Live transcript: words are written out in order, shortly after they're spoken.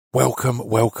Welcome.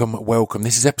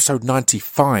 This is episode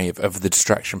 95 of the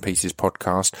Distraction Pieces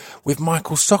podcast with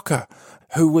Michael Socha,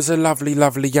 who was a lovely,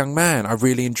 lovely young man. I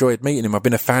really enjoyed meeting him. I've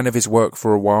been a fan of his work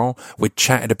for a while. We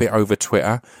chatted a bit over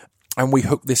Twitter and we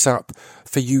hooked this up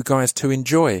for you guys to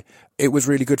enjoy. It was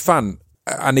really good fun.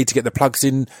 I need to get the plugs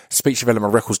in.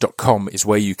 SpeechDevelopmentRecords.com is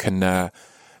where you can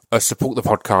support the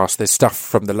podcast. There's stuff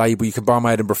from the label. You can buy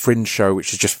my Edinburgh Fringe show,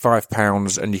 which is just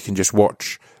 £5, and you can just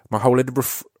watch my whole Edinburgh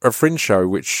Fringe show,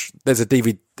 which there's a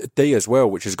DVD as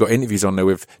well, which has got interviews on there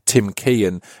with Tim Key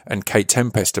and Kate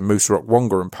Tempest and Moose Rock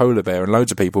Wonga and Polar Bear and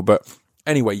loads of people. But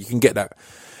anyway, you can get that.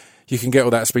 You can get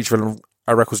all that at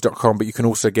SpeechDevelopmentRecords.com, but you can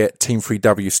also get Team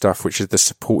 3W stuff, which is the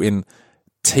supporting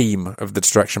team of the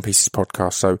Distraction Pieces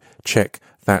podcast. So check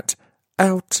that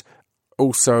out.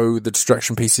 Also, the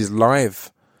Distraction Pieces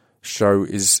live show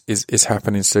is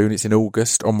happening soon. It's in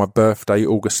August, on my birthday,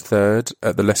 August 3rd,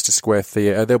 at the Leicester Square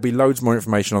Theatre. There'll be loads more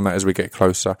information on that as we get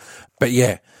closer. But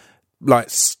yeah,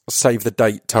 like save the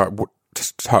date type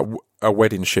a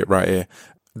wedding shit right here.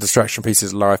 Distraction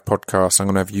Pieces live podcast. I'm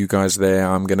going to have you guys there.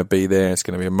 I'm going to be there. It's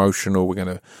going to be emotional. We're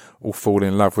going to all fall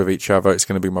in love with each other. It's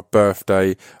going to be my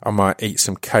birthday. I might eat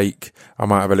some cake. I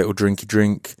might have a little drinky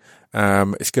drink.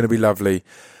 It's going to be lovely.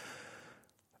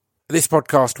 This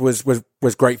podcast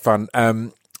was great fun.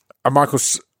 Michael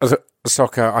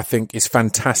Socha, I think, is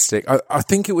fantastic. I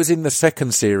think it was in the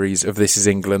second series of This Is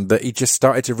England that he just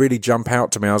started to really jump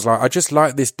out to me. I was like, I just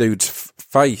like this dude's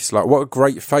face. Like, what a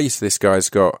great face this guy's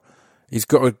got. He's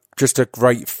got just a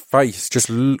great face. Just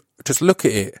look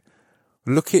at it.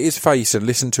 Look at his face and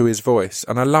listen to his voice.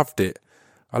 And I loved it.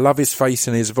 I love his face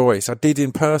and his voice. I did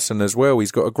in person as well.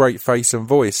 He's got a great face and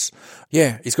voice.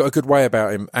 Yeah, he's got a good way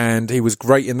about him. And he was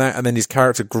great in that. And then his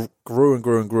character grew and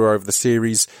grew and grew over the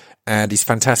series. And he's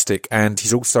fantastic. And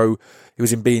he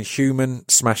was in Being Human,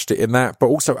 smashed it in that. But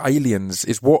also Aliens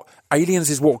is what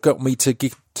got me to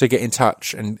get in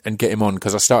touch and get him on.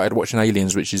 Because I started watching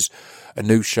Aliens, which is a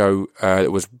new show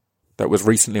that was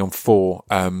recently on 4.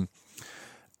 And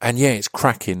yeah, it's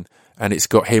cracking. And it's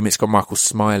got him, it's got Michael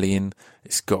Smiley in,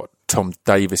 it's got Tom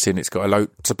Davis in, it's got a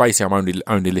load. So basically, I'm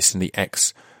only listening to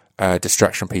ex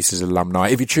Distraction Pieces alumni.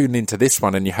 If you're tuning into this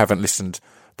one and you haven't listened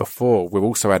before, we've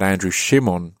also had Andrew Shim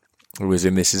on, who was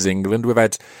in This Is England. We've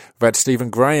had Stephen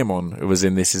Graham on, who was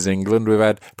in This Is England. We've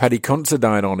had Paddy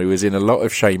Considine on, who was in a lot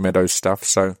of Shea Meadows stuff.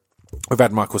 So we've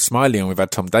had Michael Smiley on, we've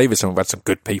had Tom Davis on, we've had some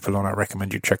good people on. I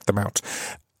recommend you check them out.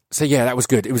 So yeah, that was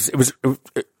good. It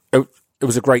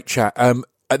was a great chat.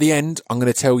 At the end, I'm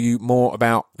going to tell you more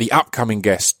about the upcoming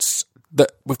guests.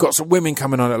 That we've got some women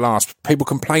coming on at last. People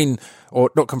complain,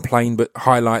 or not complain, but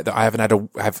highlight that I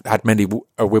haven't had many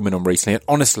women on recently. And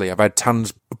honestly, I've had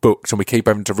tons booked, and we keep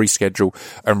having to reschedule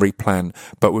and replan.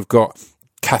 But we've got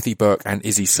Kathy Burke and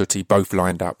Izzy Sooty both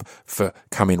lined up for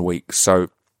coming weeks, so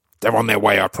they're on their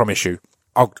way. I promise you.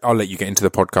 I'll let you get into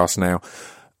the podcast now.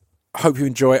 I hope you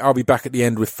enjoy. I'll be back at the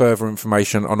end with further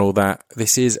information on all that.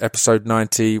 This is episode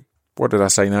 90. What did I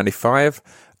say, 95,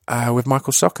 with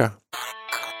Michael Socha.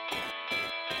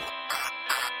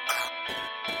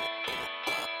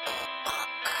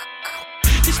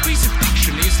 This piece of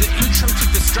fiction is the intro to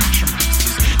Distraction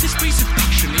Pieces. This piece of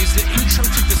fiction is the intro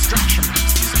to Distraction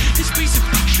Pieces. This piece of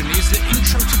fiction is the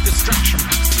intro to Distraction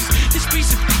Pieces. This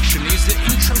piece of fiction is the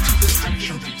intro to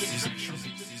Distraction Pieces.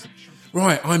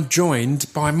 Right, I'm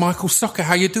joined by Michael Socha.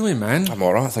 How you doing, man? I'm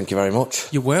all right, thank you very much.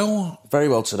 You well? Very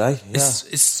well today, yeah.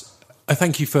 I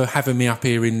thank you for having me up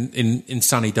here in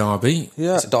sunny Derby.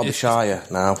 Yeah, it's Derbyshire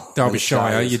now.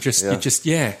 Derbyshire,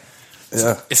 yeah.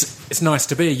 It's nice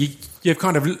to be. You've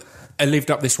kind of lived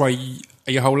up this way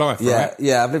your whole life, right?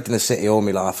 Yeah, I've lived in the city all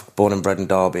my life, born and bred in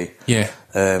Derby. Yeah.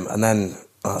 And then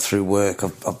through work,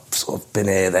 I've sort of been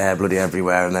here, there, bloody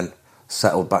everywhere, and then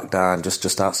settled back down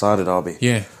just outside of Derby.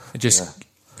 Yeah,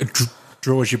 it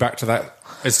draws you back to that.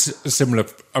 It's a similar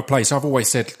place. I've always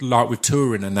said, like with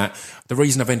touring and that, the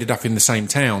reason I've ended up in the same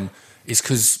town is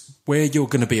because where you're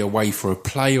going to be away for a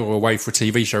play or away for a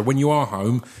TV show, when you are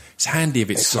home, it's handy if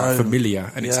it's like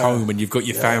familiar and it's home and you've got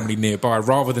your family nearby,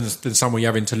 rather than somewhere you're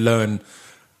having to learn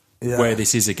where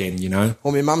this is again, you know?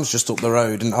 Well, my mum's just up the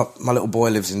road and my little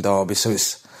boy lives in Derby, so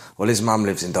his mum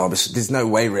lives in Derby, so there's no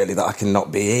way really that I can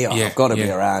not be here. I've got to be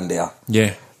around here.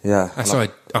 Yeah. Yeah, that's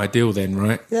ideal then,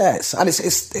 right? Yeah,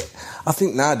 I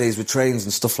think nowadays with trains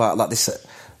and stuff like that,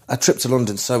 a trip to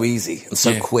London's so easy and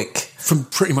so quick. From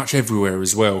pretty much everywhere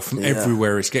as well. From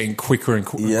everywhere, it's getting quicker and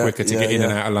quicker to get in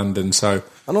and out of London. So,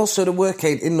 and also the work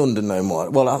ain't in London no more.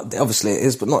 Well, obviously it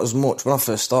is, but not as much. When I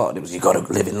first started, it was you got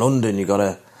to live in London. You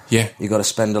got to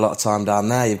spend a lot of time down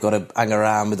there. You've got to hang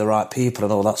around with the right people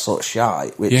and all that sort of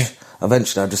shite, which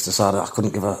eventually I just decided I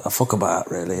couldn't give a fuck about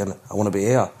it, really, and I want to be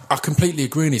here. I completely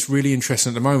agree, and it's really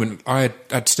interesting at the moment. I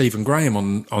had Stephen Graham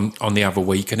on the other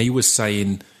week, and he was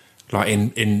saying, like,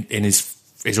 in his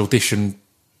audition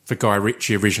for Guy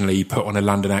Ritchie originally, he put on a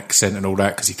London accent and all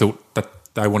that because he thought that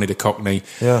they wanted a Cockney.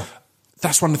 Yeah.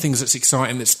 That's one of the things that's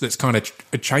exciting, that's kind of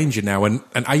changing now. And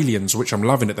Aliens, which I'm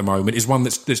loving at the moment, is one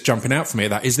that's jumping out for me.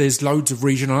 That is, there's loads of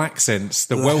regional accents.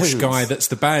 The Welsh guy that's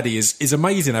the baddie is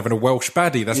amazing, having a Welsh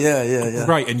baddie. That's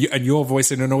great. And your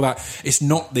voicing and all that. It's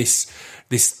not this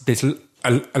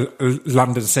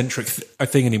London-centric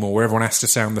thing anymore where everyone has to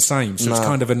sound the same. So it's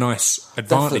kind of a nice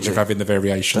advantage of having the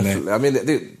variation there. I mean,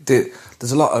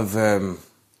 there's a lot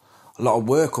of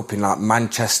work up in like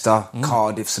Manchester,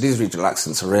 Cardiff, so these regional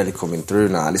accents are really coming through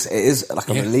now. And it is like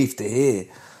a relief to hear.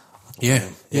 Yeah,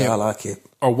 I like it.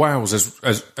 Oh, Wales,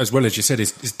 as well as you said,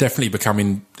 is definitely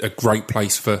becoming a great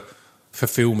place for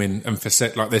filming and for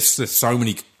set. Like there's so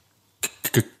many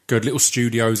good little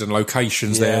studios and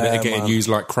locations there that are getting used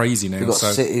like crazy now. They've got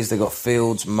cities, they've got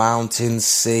fields, mountains,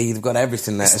 sea. They've got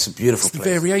everything there. It's a beautiful place.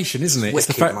 The variation, isn't it? It's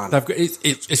the fact they've got.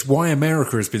 It's why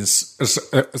America has been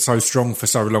so strong for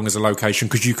so long as a location,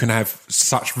 because you can have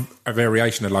such a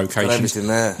variation of locations. Everything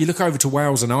there. You look over to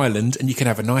Wales and Ireland, and you can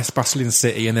have a nice bustling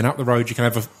city, and then up the road you can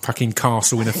have a fucking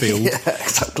castle in a field. Yeah,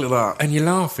 exactly that. And you're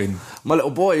laughing. My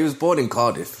little boy, he was born in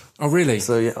Cardiff. Oh, really?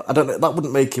 So yeah, I don't know. That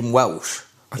wouldn't make him Welsh.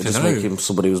 It just make him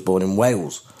somebody who was born in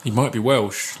Wales. He might be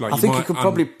Welsh. Like, I think he could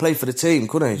probably play for the team,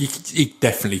 couldn't he? He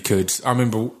definitely could. I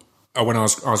remember when I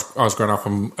was growing up,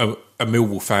 I'm a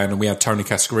Millwall fan, and we had Tony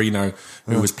Cascarino,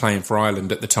 who was playing for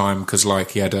Ireland at the time, because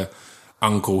like he had a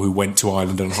uncle who went to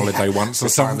Ireland on holiday once, or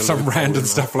some random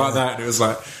stuff like that. And it was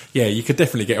like, yeah, you could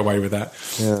definitely get away with that.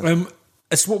 Yeah.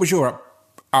 So what was your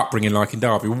upbringing like in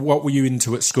Derby? What were you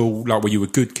into at school? Like, were you a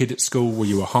good kid at school? Were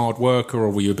you a hard worker, or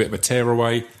were you a bit of a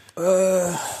tearaway?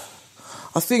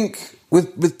 I think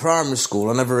with primary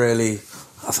school, I never really.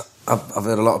 I've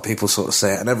heard a lot of people sort of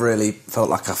say it. I never really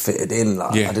felt like I fitted in.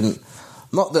 Like I didn't.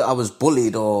 Not that I was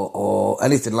bullied or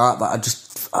anything like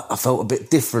that. I felt a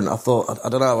bit different. I thought, I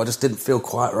don't know. I just didn't feel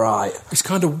quite right. It's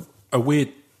kind of a weird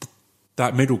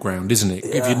that middle ground, isn't it?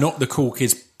 Yeah. If you're not the cool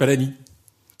kids, but then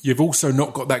you've also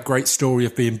not got that great story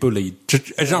of being bullied.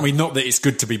 I mean, not that it's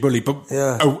good to be bullied, but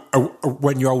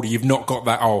when you're older, you've not got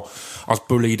that, I was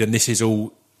bullied and this is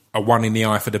all a one in the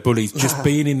eye for the bullies. Just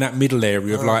being in that middle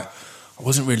area of like, I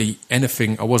wasn't really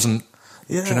anything. I wasn't,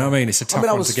 do you know what I mean? It's a tough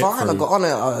one to get through. I got on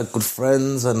it. I had good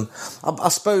friends, and I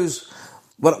suppose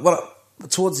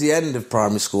towards the end of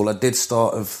primary school, I did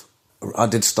start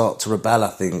to rebel, I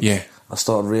think. Yeah. I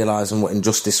started realising what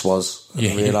injustice was,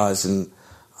 and realising...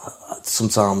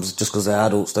 sometimes just because they're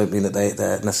adults don't mean that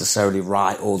they're necessarily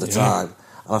right all the time.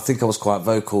 And I think I was quite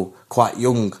vocal, quite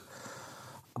young.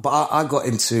 But I got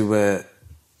into... there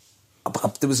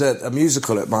was a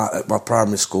musical at my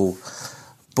primary school,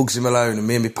 Bugsy Malone, and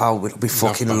me and my pal, we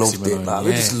fucking loved it. Like,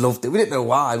 we just loved it. We didn't know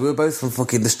why. We were both from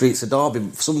fucking the streets of Derby.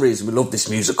 For some reason, we loved this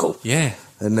musical. Yeah.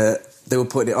 And they were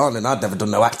putting it on, and I'd never done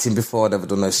no acting before. I'd never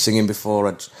done no singing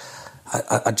before.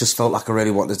 I just felt like I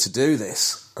really wanted to do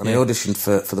this. And I auditioned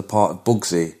for the part of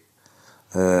Bugsy.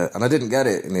 And I didn't get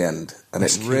it in the end. And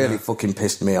it really fucking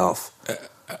pissed me off.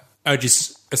 Had you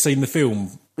seen the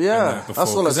film? Yeah,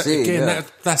 that's all I've seen. Again,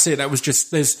 that's it. That was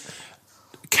just... There's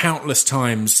countless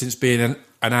times since being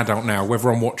an adult now, whether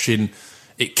I'm watching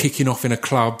it kicking off in a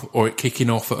club or it kicking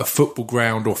off at a football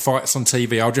ground or fights on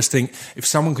TV, I'll just think, if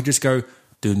someone could just go...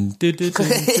 Dun, dun, dun, dun,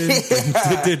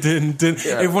 dun, dun, dun.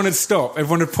 Everyone would stop,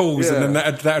 everyone would pause, and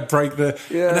then that'd break the...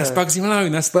 And that's Bugsy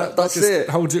Malone, that's just it.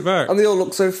 Holds it back. And they all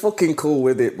look so fucking cool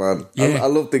with it, man. I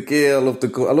love the gear, I love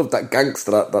that gangster,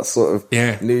 that sort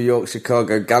of New York,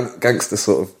 Chicago gangster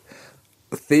sort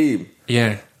of theme.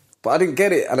 Yeah. But I didn't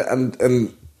get it,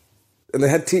 and the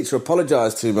head teacher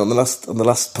apologised to me on the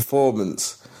last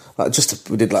performance.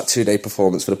 We did 2-day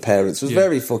performance for the parents. It was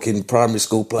very fucking primary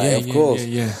school play, of course.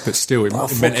 Yeah. But still, it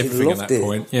meant everything at that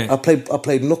point. Yeah. I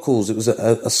played Knuckles. It was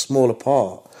a smaller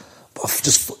part, but I've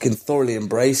just fucking thoroughly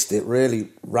embraced it. Really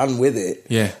ran with it.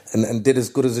 Yeah. And did as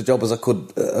good as a job as I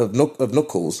could of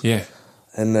Knuckles. Yeah.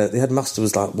 And the headmaster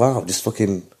was like, "Wow, just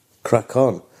fucking crack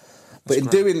on." But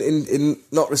in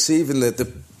not receiving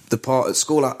the part at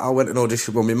school, I went and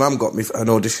auditioned. Well, my mum got me an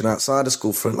audition outside of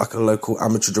school for a local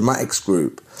amateur dramatics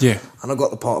group. Yeah. And I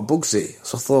got the part of Bugsy.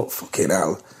 So I thought, fucking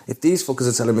hell, if these fuckers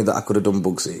are telling me that I could have done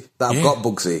Bugsy, that I've got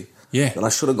Bugsy, then I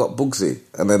should have got Bugsy.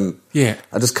 And then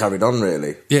I just carried on,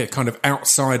 really. Yeah, kind of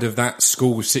outside of that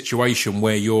school situation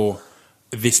where you're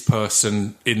this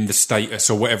person in the status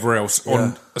or whatever else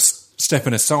on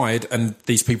stepping aside, and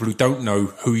these people who don't know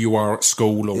who you are at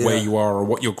school or where you are or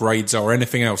what your grades are or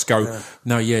anything else go,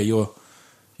 no, you're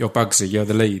Bugsy, you're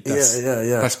the lead.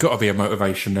 That's got to be a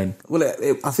motivation then. Well,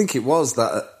 I think it was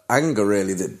that anger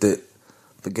really that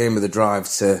gave me the drive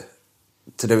to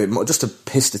do it more, just to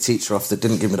piss the teacher off that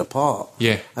didn't give me the part.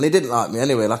 Yeah. And he didn't like me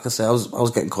anyway. Like I say, I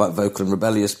was getting quite vocal and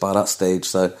rebellious by that stage,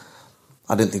 so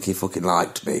I didn't think he fucking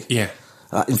liked me. Yeah.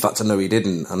 In fact, I know he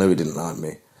didn't. I know he didn't like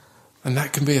me. And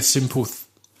that can be a simple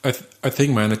a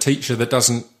thing, man. A teacher that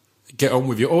doesn't get on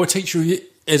with you, or a teacher who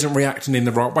isn't reacting in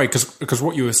the right way. Because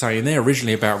what you were saying there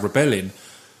originally about rebelling,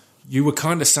 you were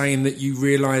kind of saying that you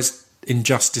realised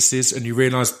injustices and you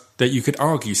realised that you could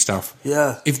argue stuff.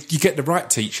 Yeah. If you get the right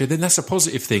teacher, then that's a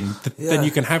positive thing. Then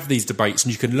you can have these debates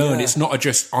and you can learn. It's not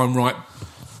just I'm right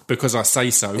because I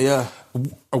say so. Yeah.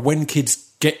 When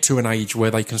kids get to an age where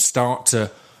they can start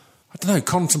to, I don't know,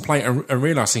 contemplate and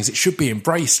realise things, it should be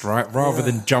embraced, right? Rather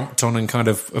than jumped on and kind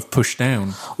of pushed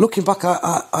down. Looking back,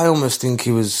 I almost think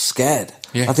he was scared.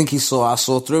 Yeah. I think I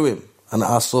saw through him. And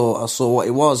I saw what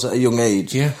he was at a young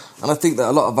age. Yeah. And I think that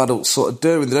a lot of adults sort of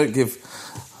do, and they don't give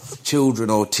children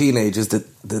or teenagers the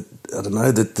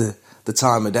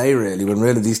time of day, really, when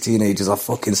really these teenagers are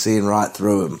fucking seeing right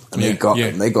through them. And they got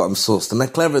them sussed. And they're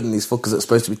cleverer than these fuckers that are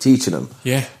supposed to be teaching them.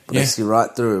 Yeah. But they see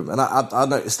right through them. And I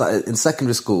noticed that in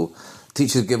secondary school,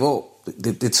 teachers give up.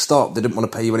 They'd stop. They didn't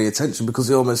want to pay you any attention because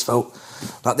they almost felt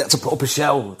like they had to put up a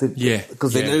shell.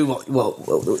 Because they knew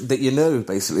that you knew,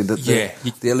 basically, that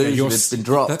the illusion had been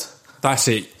dropped. That's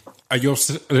it. You're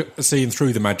seeing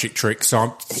through the magic trick,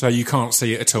 so you can't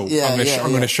see it at all. I'm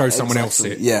going to show someone else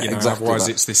it. Yeah, exactly. Otherwise,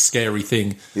 it's this scary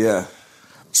thing. Yeah.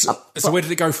 So where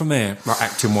did it go from there, like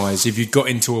acting-wise? If you got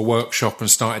into a workshop and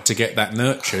started to get that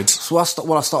nurtured? So I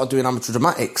started doing amateur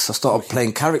dramatics. I started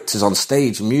playing characters on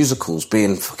stage in musicals,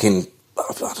 being fucking,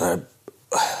 I don't know,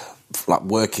 like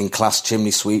working class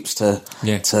chimney sweeps to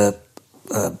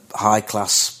high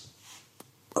class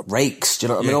rakes. Do you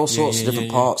know what I mean? All sorts of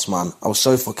different parts, man. I was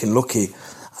so fucking lucky.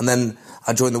 And then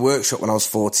I joined the workshop when I was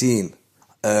 14.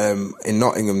 In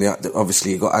Nottingham,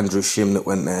 obviously you got Andrew Shim that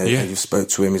went there. You spoke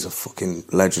to him. He's a fucking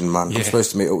legend, man. I'm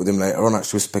supposed to meet up with him later on.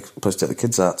 Actually, we're supposed to take the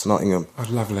kids out to Nottingham. Oh,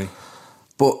 lovely.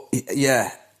 But yeah,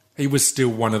 he was still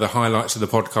one of the highlights of the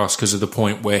podcast because of the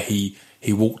point where he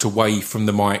walked away from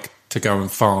the mic to go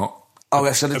and fart. Oh,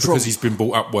 yes, because he's been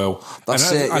brought up well.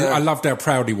 I loved how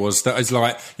proud he was. That is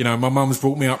like, my mum's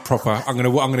brought me up proper. I'm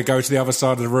gonna go to the other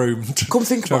side of the room. Come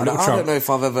think about it. I don't know if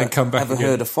I've ever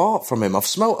heard a fart from him. I've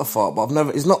smelt a fart, but I've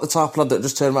never. He's not the type of lad that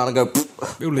just turn around and go.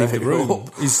 He'll leave the room.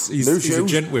 He's a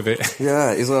gent with it.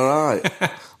 Yeah, he's all right.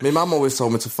 My mum always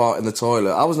told me to fart in the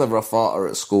toilet. I was never a farter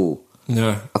at school.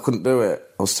 No, I couldn't do it.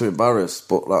 I was too embarrassed.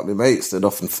 But like my mates, they'd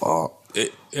often fart.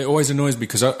 It always annoys me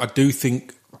because I do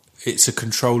think it's a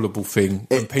controllable thing,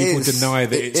 and people deny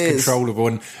that it's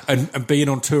controllable. And being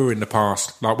on tour in the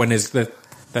past, like when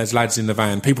there's lads in the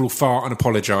van, people will fart and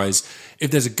apologise.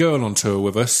 If there's a girl on tour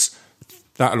with us,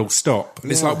 that'll all stop.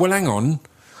 And it's like, well, hang on.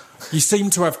 You seem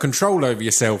to have control over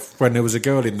yourself when there was a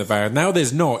girl in the van. Now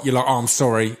there's not. You're like, oh, I'm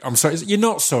sorry. You're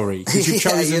not sorry because you've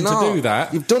chosen to do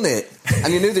that. You've done it,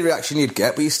 and you knew the reaction you'd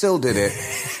get, but you still did it.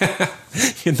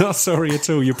 You're not sorry at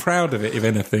all. You're proud of it, if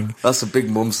anything. That's a big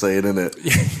mum saying, isn't it?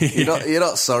 You're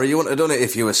not sorry. You wouldn't have done it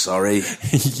if you were sorry.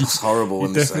 It's horrible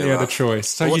when you definitely had a choice.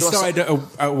 So you started at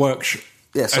a workshop.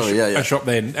 Yeah, a shop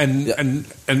then,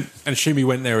 and Shimmy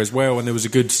went there as well, and there was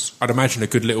I'd imagine a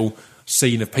good little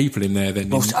scene of people in there then.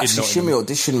 Well, actually, Shimmy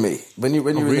auditioned me. When you were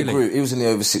in the group, he was in the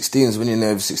over 16s. When you're in the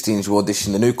over 16s, you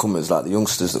audition the newcomers, like the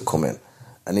youngsters that come in.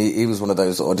 And he was one of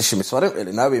those that auditioned me. So I didn't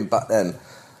really know him back then.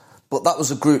 But that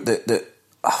was a group that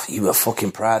you were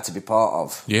fucking proud to be part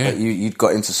of. Yeah. You'd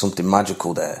got into something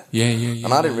magical there. Yeah.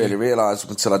 And I didn't really realise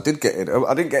until I did get in.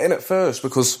 I didn't get in at first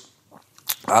because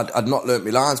I'd not learnt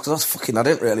my lines because I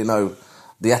didn't really know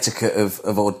the etiquette of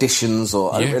auditions,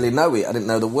 or I didn't really know it. I didn't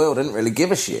know the world. I didn't really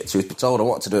give a shit. So I was told I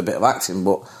wanted to do a bit of acting,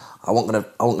 but I wasn't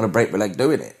gonna break my leg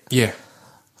doing it. Yeah.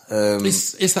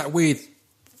 It's that weird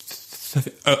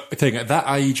thing at that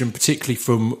age, and particularly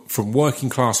from working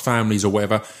class families or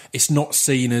whatever. It's not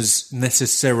seen as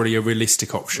necessarily a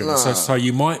realistic option. No. So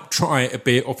you might try it a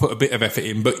bit or put a bit of effort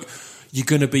in, but you're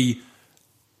going to be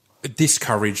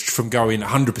discouraged from going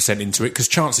 100% into it because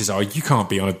chances are you can't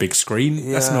be on a big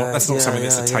screen. That's not something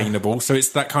that's attainable. So it's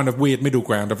that kind of weird middle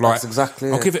ground of like,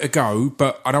 I'll give it a go,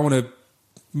 but I don't want to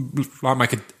like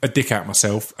make a dick out of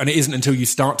myself. And it isn't until you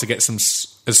start to get some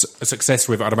success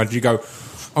with it, I'd imagine, you go,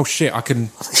 oh shit, I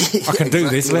can do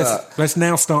this. Let's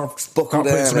now start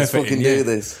putting some effort in. Do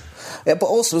this. Yeah, but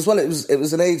also as well, it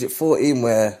was an age at 14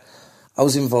 where I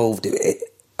was involved.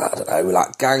 I don't know,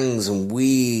 like gangs and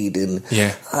weed and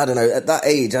Yeah. I don't know. At that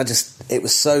age, it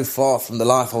was so far from the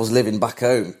life I was living back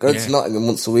home. Going to Nottingham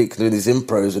once a week and doing these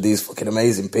impros with these fucking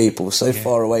amazing people was so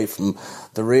far away from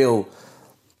the real,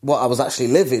 what I was actually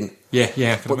living.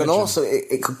 Yeah. But then also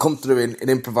it could come through in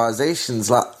improvisations.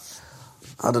 Like,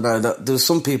 I don't know, there were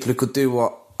some people who could do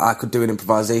what I could do in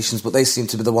improvisations, but they seemed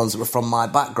to be the ones that were from my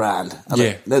background.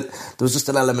 And there was just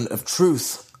an element of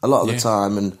truth a lot of the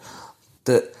time, and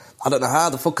that I don't know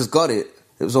how the fuckers got it.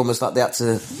 It was almost like they had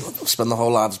to spend their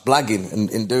whole lives blagging,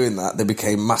 and in doing that, they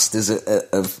became masters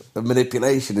of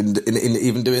manipulation. And in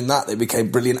even doing that, they became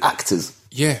brilliant actors.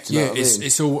 Yeah.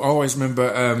 It's all. I always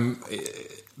remember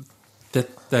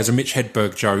that there's a Mitch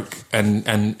Hedberg joke, and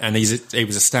he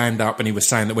was a stand-up, and he was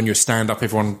saying that when you're a stand-up,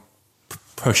 everyone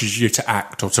pushes you to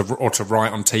act or to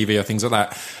write on TV or things like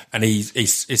that. And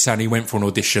he's saying he went for an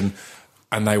audition,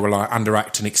 and they were like, under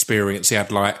acting experience, he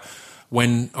had like,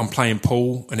 when I'm playing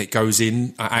pool and it goes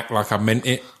in, I act like I meant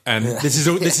it. And this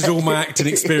is all my acting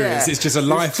experience. It's just a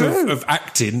life of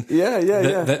acting.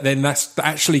 Then that's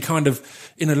actually kind of,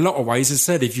 in a lot of ways, as I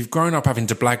said, if you've grown up having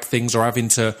to blag things or having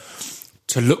to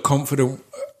look confident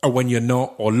when you're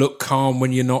not, or look calm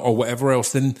when you're not, or whatever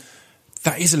else, then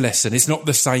that is a lesson. It's not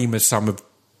the same as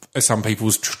some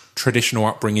people's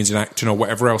traditional upbringings in acting or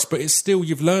whatever else, but it's still,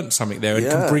 you've learned something there and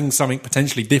can bring something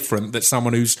potentially different that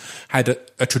someone who's had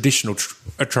a traditional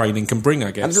training can bring,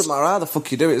 I guess. And it doesn't matter how the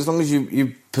fuck you do it, as long as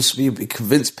you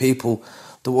convince people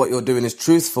that what you're doing is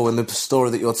truthful and the story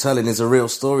that you're telling is a real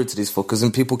story to these fuckers,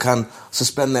 and people can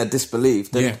suspend their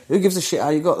disbelief, then who gives a shit how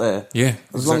you got there?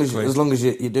 As long as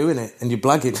you're doing it and you're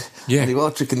blagging, and you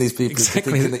are tricking these people into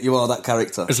thinking that you are that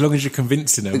character. As long as you're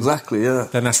convincing them. Exactly, yeah.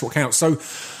 Then that's what counts. So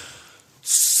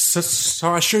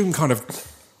I assume kind of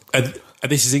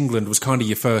This Is England was kind of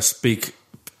your first big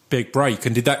break,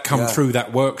 and did that come through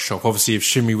that workshop? Obviously, if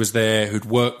Shimmy was there, who'd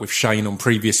worked with Shane on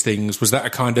previous things, was that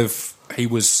a kind of, he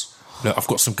was, look, I've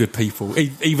got some good people,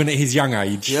 even at his young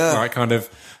age, right? Kind of.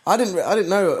 I didn't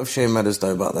know of Shane Meadows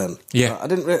though back then. Yeah, I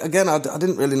didn't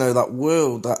really know that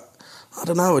world. That, I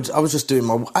don't know. I was just doing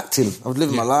my acting. I was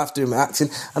living my life doing my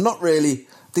acting, and not really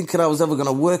thinking I was ever going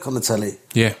to work on the telly.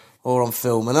 Yeah. Or on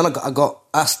film, and then I got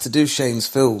asked to do Shane's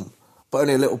film, but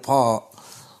only a little part,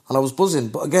 and I was buzzing.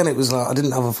 But again, it was like I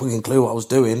didn't have a fucking clue what I was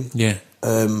doing. Yeah,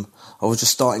 I was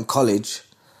just starting college,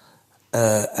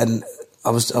 and I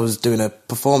was doing a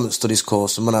performance studies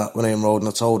course. And when I enrolled and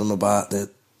I told them about that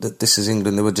This Is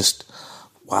England, they were just,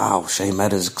 wow, Shane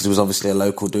Meadows, because he was obviously a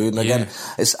local dude. And again,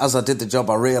 it's, as I did the job,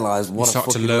 I realised what a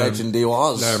fucking legend he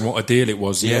was. Learn what a deal it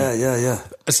was. Yeah.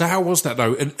 So how was that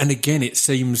though? And again, it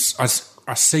seems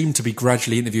I seem to be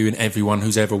gradually interviewing everyone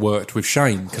who's ever worked with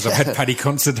Shane, because I've had Paddy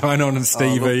Considine on and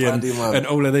Stevie and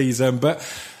all of these. But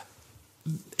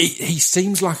he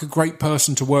seems like a great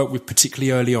person to work with,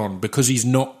 particularly early on, because he's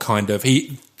not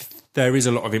there is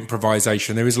a lot of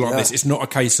improvisation. There is a lot of this. It's not a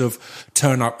case of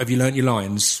turn up. Have you learnt your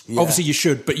lines? Yeah. Obviously you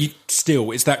should, but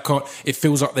it's that kind. It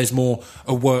feels like there's more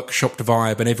a workshopped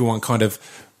vibe, and everyone kind of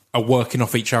are working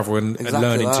off each other and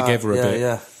learning together a bit.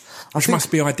 Yeah. Which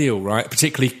must be ideal, right?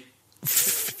 Particularly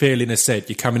feeling, as said,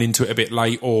 you're coming into it a bit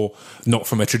late or not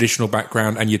from a traditional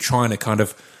background, and you're trying to kind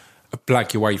of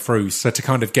blag your way through. So to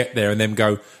kind of get there and then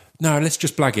go, no, let's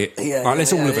just blag it.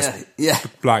 Let's all of us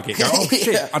blag it. Go, oh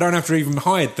shit, I don't have to even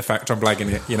hide the fact I'm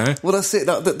blagging it, you know? Well, that's it.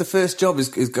 The first job is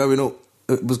going up.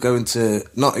 It was going to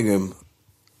Nottingham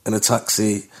in a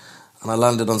taxi, and I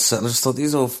landed on set, and I just thought,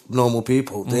 these are normal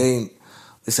people.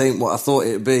 This ain't what I thought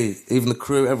it'd be. Even the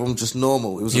crew, everyone was just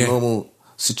normal. It was a normal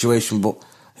situation, but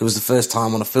it was the first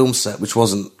time on a film set, which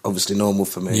wasn't obviously normal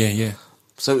for me. Yeah.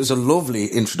 So it was a lovely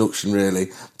introduction, really.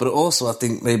 But it also, I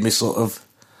think, made me sort of,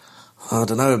 I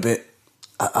don't know, a bit.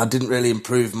 I didn't really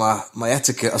improve my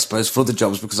etiquette, I suppose, for the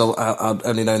jobs, because I'd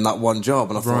only known that one job,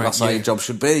 and I thought that's how your job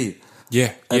should be.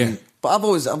 Yeah. But I've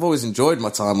always enjoyed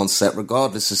my time on set,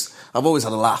 regardless. I've always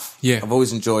had a laugh. Yeah, I've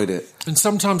always enjoyed it. And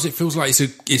sometimes it feels like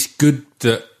it's good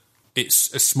that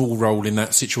it's a small role in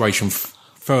that situation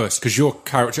first, because your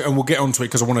character, and we'll get onto it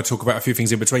because I want to talk about a few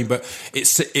things in between, but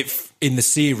it's in the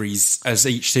series, as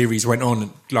each series went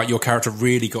on, like your character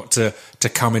really got to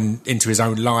come into his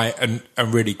own light and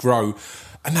really grow,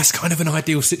 and that's kind of an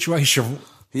ideal situation,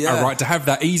 right? To have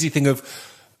that easy thing of,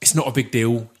 it's not a big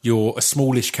deal, you're a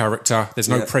smallish character, there's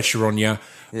no pressure on you,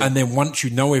 and then once you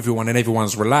know everyone and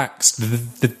everyone's relaxed,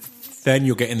 then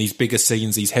you're getting these bigger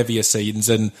scenes, these heavier scenes,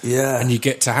 and you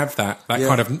get to have that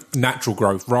kind of natural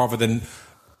growth, rather than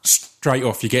straight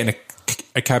off you're getting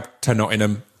a cab to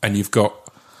Nottingham and you've got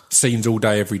scenes all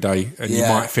day every day, and you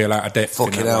might feel out of depth.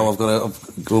 Fucking hell, I've got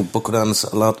to buckle down and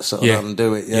settle down and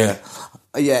do it.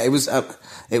 Yeah,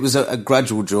 it it was a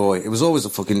gradual joy. It was always a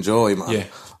fucking joy, man. Yeah.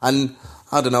 And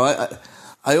I don't know,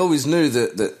 I always knew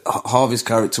that Harvey's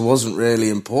character wasn't really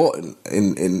important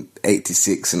in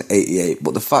 86 and 88,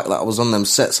 but the fact that I was on them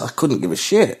sets, I couldn't give a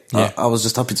shit. Yeah. I was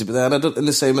just happy to be there. And I'd done in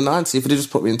the same in 90. If they'd just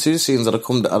put me in 2 scenes, I'd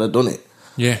have done it.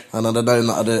 Yeah. And I'd have known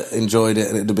that I'd have enjoyed it,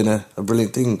 and it'd have been a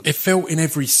brilliant thing. It felt in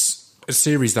every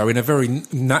series, though, in a very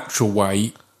natural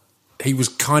way, he was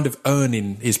kind of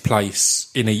earning his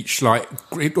place in each, like,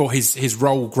 or his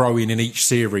role growing in each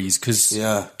series, because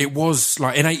it was,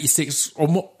 like, in 86, or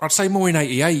more, I'd say more in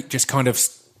 88, just kind of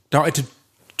started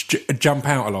to jump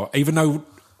out a lot, even though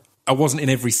I wasn't in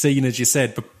every scene, as you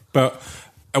said, but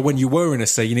when you were in a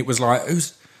scene, it was like,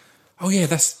 oh yeah,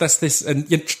 that's this,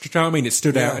 and you know what I mean? It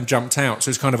stood out and jumped out, so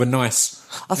it's kind of a nice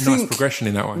progression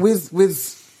in that way.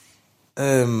 With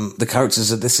the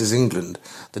characters of This Is England,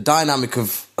 the dynamic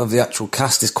of the actual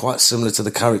cast is quite similar to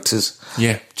the characters.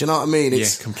 Yeah. Do you know what I mean? Yeah,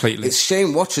 completely. It's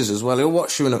Shane watches as well. He'll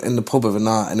watch you in the pub of a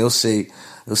night, and he'll see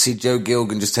Joe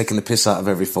Gilgan just taking the piss out of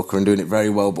every fucker and doing it very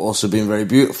well, but also being very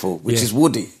beautiful, which is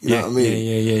Woody. You know what I mean?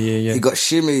 Yeah. You got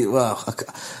Shimmy. Well,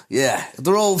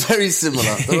 they're all very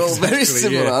similar. They're all very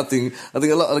similar. Yeah. I think a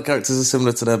lot of the characters are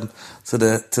similar to them, to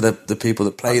the people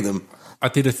that play them. I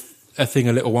did a thing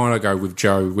a little while ago with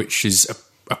Joe, which is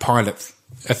a pilot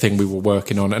thing we were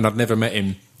working on, and I'd never met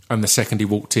him. And the second he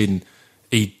walked in,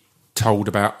 he told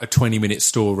about a 20-minute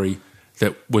story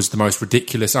that was the most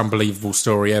ridiculous, unbelievable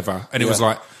story ever. And it was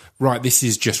like, right, this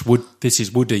is Woody. This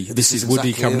is Woody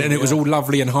exactly coming in. And it was all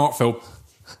lovely and heartfelt,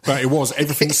 but it was.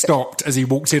 Everything stopped as he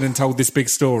walked in and told this big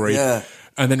story. Yeah.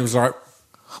 And then it was like,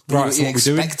 right, so what we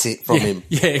doing? Expect it from him.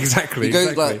 Yeah, exactly. You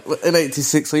go, like, in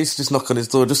 86, I used to just knock on his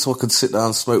door just so I could sit down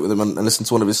and smoke with him and listen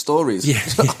to one of his stories. Yeah.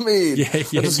 You know what I mean?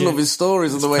 I just love his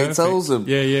stories and the way he tells them.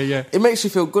 Yeah. It makes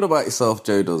you feel good about yourself,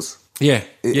 Joe does. Yeah,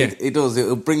 It does.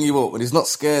 It'll bring you up, and he's not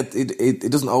scared. He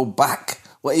doesn't hold back.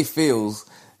 What he feels,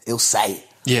 he'll say.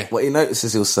 Yeah. What he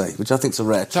notices, he'll say, which I think's a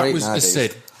rare trait nowadays. That was, as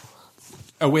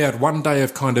said, we had one day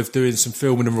of kind of doing some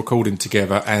filming and recording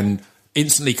together, and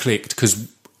instantly clicked,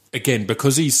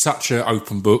 because he's such an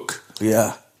open book.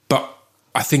 Yeah. But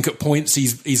I think at points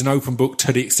he's an open book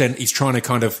to the extent he's trying to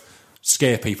kind of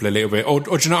scare people a little bit, or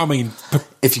do you know what I mean?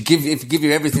 If you give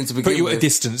you everything to begin with, put you at a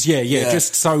distance, yeah.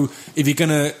 Just so if you're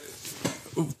gonna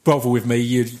bother with me,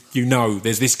 you know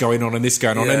there's this going on and this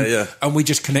going on, and we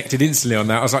just connected instantly on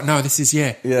that. I was like, no, this is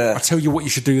I tell you what you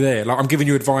should do there. Like, I'm giving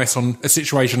you advice on a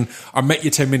situation. I met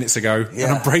you 10 minutes ago, and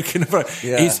I'm breaking.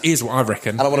 Here's what I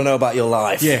reckon. And I want to know about your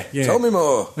life. Yeah. Tell me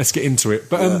more. Let's get into it.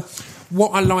 But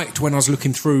what I liked when I was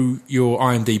looking through your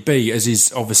IMDb, as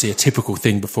is obviously a typical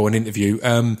thing before an interview,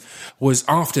 was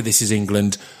after This Is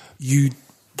England, you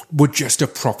were just a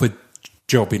proper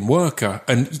jobbing worker,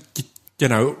 and you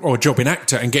know, or jobbing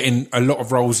actor, and getting a lot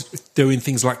of roles doing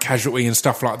things like Casualty and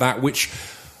stuff like that, which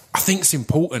I think is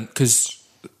important, because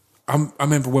I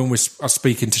remember when I was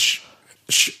speaking to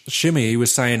Shimmy, he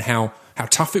was saying how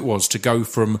tough it was to go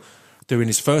from doing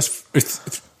his first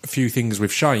few things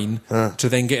with Shane to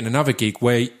then getting another gig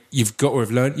where you've got to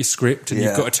have learnt your script and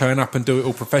you've got to turn up and do it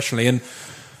all professionally. And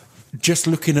just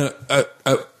looking at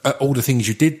all the things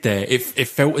you did there, it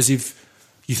felt as if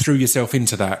you threw yourself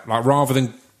into that, like, rather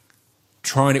than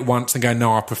trying it once and going,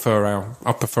 no, I prefer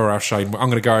our Shane, I'm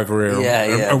going to go over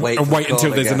here and wait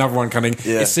until there's another one coming.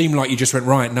 It seemed like you just went,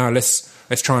 right, no, let's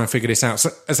try and figure this out.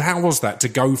 So how was that, to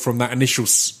go from that initial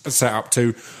setup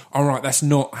to, all right, that's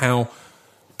not how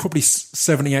probably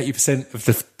 70-80% of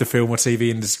the film or TV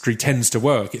industry tends to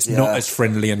work. It's not as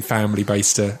friendly and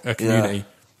family-based a community.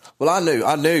 Well,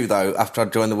 I knew though, after I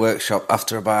joined the workshop,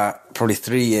 after about probably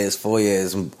 4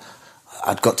 years, and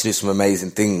I'd got to do some amazing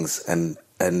things, and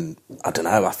I don't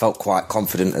know, I felt quite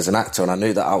confident as an actor, and I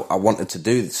knew that I wanted to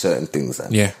do certain things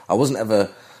then. Yeah. I wasn't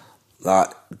ever,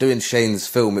 like, doing Shane's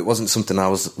film, it wasn't something I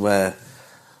was, where,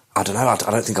 I don't know, I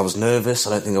don't think I was nervous,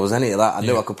 I don't think I was any of that. I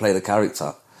knew I could play the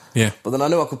character. Yeah. But then I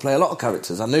knew I could play a lot of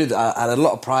characters. I knew that I had a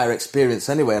lot of prior experience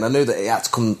anyway, and I knew that it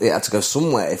had to go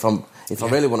somewhere. If I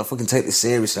really want to fucking take this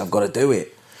seriously, I've got to do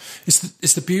it.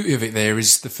 It's the beauty of it there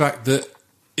is the fact that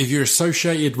if you're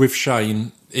associated with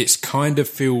Shane, it's kind of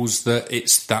feels that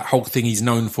it's that whole thing he's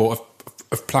known for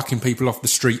of plucking people off the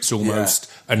streets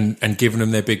almost and giving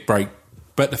them their big break.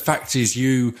 But the fact is,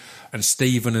 you and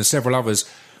Stephen and several others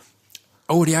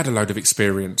already had a load of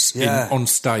experience on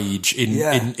stage, in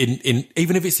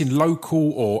even if it's in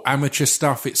local or amateur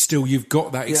stuff, it's still, you've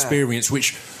got that experience,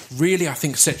 which really I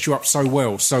think sets you up so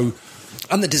well. So,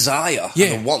 and the desire,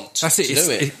 and the want that's it. to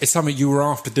do it. It's something you were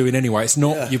after doing anyway. It's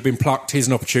not you've been plucked, here's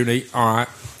an opportunity, all right.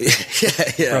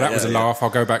 That was a laugh, I'll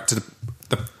go back to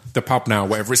the pub now,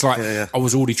 whatever. It's like I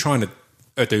was already trying to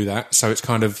do that. So it's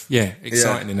kind of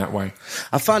exciting in that way.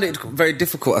 I found it very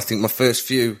difficult. I think my first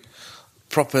few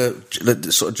proper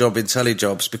sort of job in telly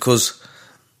jobs, because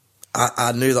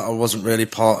I knew that I wasn't really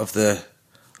part of the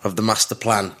master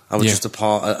plan. I was just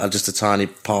a tiny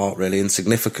part, really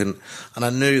insignificant, and I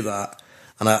knew that.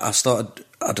 And I started,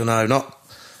 I don't know,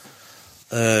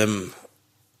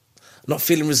 not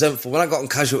feeling resentful. When I got on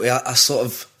Casualty, I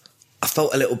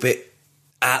felt a little bit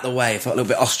out the way. I felt a little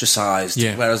bit ostracised.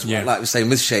 Yeah, whereas, like we were saying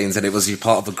with Shane's, and it was you're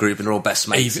part of a group and they're all best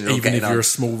mates. Even if you're a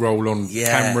small role on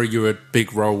camera, you're a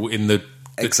big role in the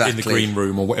green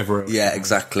room or whatever else. Yeah,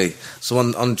 exactly. So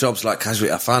on jobs like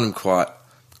Casualty, I found them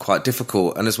quite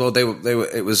difficult. And as well,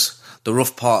 it was the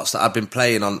rough parts that I'd been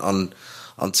playing on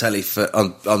telly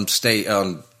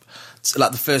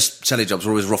like the first telly jobs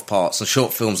were always rough parts, and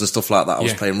short films and stuff like that. I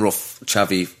was playing rough,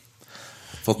 chavvy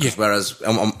fuckers. Whereas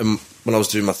when I was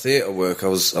doing my theatre work, I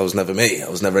was never me. I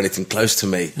was never anything close to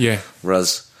me. Yeah.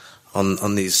 Whereas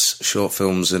on these short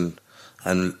films and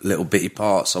little bitty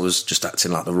parts, I was just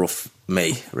acting like the rough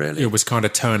me, really. It was kind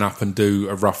of turn up and do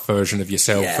a rough version of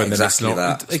yourself, and then exactly it's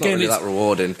not. It's not really that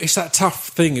rewarding. It's that tough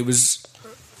thing. It was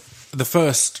the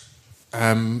first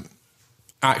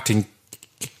acting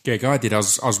gig I did. I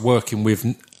was working with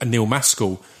Neil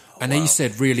Maskell, and he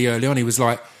said really early on, he was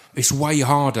like, it's way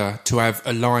harder to have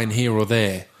a line here or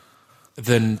there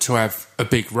than to have a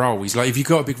big role. He's like, if you've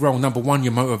got a big role, number one,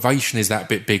 your motivation is that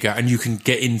bit bigger, and you can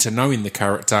get into knowing the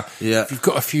character. Yeah. If you've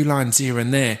got a few lines here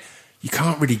and there, you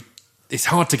can't really. It's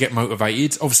hard to get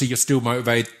motivated. Obviously, you're still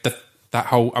motivated. That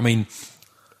whole. I mean,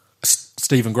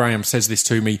 Stephen Graham says this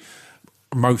to me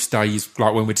most days,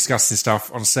 like when we're discussing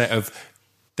stuff on set of.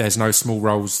 There's no small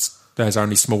roles. There's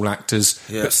only small actors.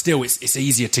 Yeah. But still, it's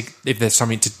easier if there's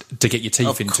something to get your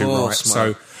teeth into, right? Man.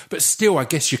 So, but still, I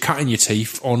guess you're cutting your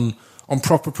teeth on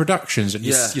proper productions, and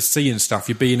you're seeing stuff.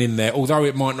 You're being in there, although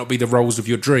it might not be the roles of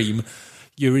your dream.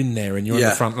 You're in there, and you're on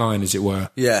the front line, as it were.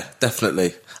 Yeah,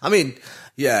 definitely. I mean,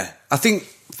 I think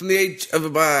from the age of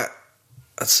about,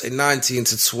 I'd say 19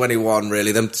 to 21,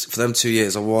 really, for them 2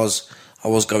 years, I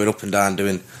was going up and down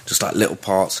doing just like little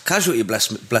parts. Casualty, bless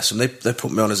them, they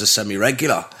put me on as a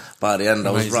semi-regular by the end. Amazing.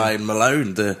 I was Ryan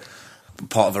Malone, the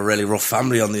part of a really rough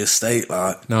family on the estate.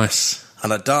 Like, nice.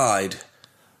 And I died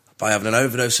by having an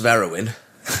overdose of heroin.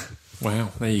 Wow,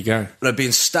 there you go. And I'd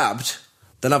been stabbed,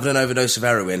 then having an overdose of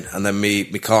heroin, and then my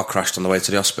car crashed on the way to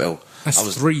the hospital.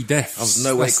 That's 3 deaths. I was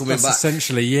no way coming back.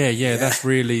 Essentially, yeah, that's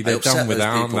really, they're done with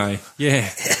that, people. Aren't they? Yeah,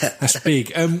 that's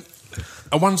big.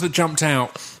 Ones that jumped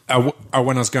out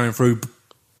when I was going through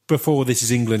before This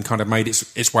Is England kind of made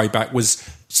its way back was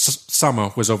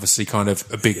Summer was obviously kind of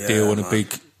a big deal and a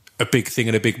big thing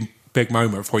and a big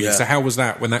moment for you. So how was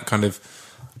that when that kind of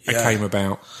came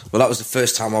about? Well, that was the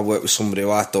first time I worked with somebody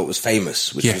who I thought was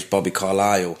famous, which was Bobby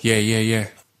Carlyle.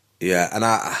 Yeah, and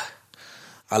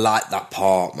I liked that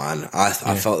part, man. I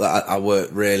felt that I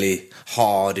worked really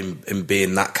hard in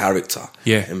being that character.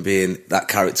 Yeah. And being that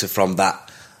character from that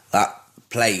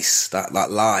place,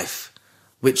 that life,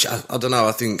 which I don't know.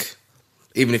 I think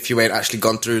even if you ain't actually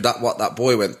gone through what that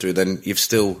boy went through, then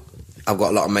I've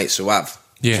got a lot of mates who have.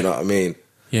 Yeah. Do you know what I mean?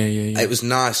 Yeah. It was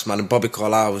nice, man. And Bobby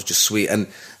Carlyle was just sweet, and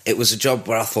it was a job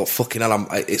where I thought, fucking hell,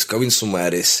 it's going somewhere.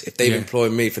 This, if they've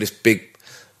employed me for this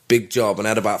big job, and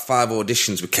I had about 5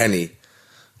 auditions with Kenny,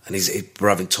 and we're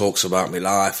having talks about my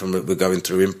life, and we're going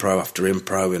through impro after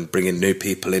impro and bringing new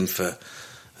people in for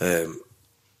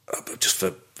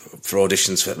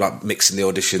auditions, for like mixing the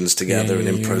auditions together and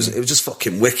impros. It was just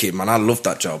fucking wicked, man. I loved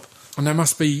that job. And that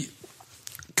must be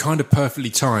kind of perfectly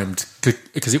timed,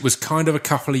 because it was kind of a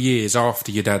couple of years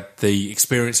after you'd had the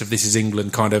experience of This Is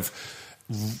England kind of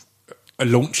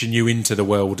launching you into the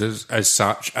world as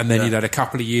such, and then you'd had a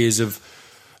couple of years of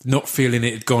not feeling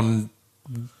it had gone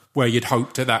where you'd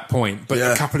hoped at that point, but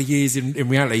a couple of years in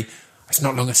reality, it's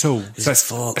not long at all.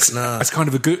 That's kind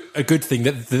of a good thing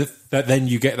that then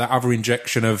you get that other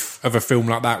injection of a film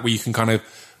like that where you can kind of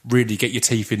really get your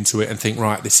teeth into it and think,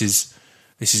 right, this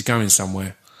is going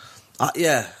somewhere.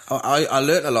 I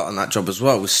learnt a lot on that job as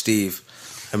well with Steve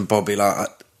and Bobby.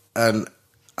 And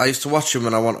I used to watch him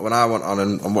when I went on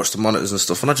and watch the monitors and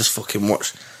stuff, and I just fucking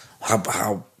watched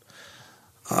how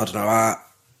I don't know.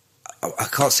 I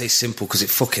can't say simple because it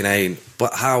fucking ain't,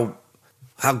 but how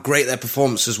great their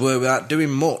performances were without doing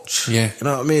much. Yeah. You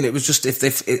know what I mean? It was just,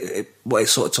 what it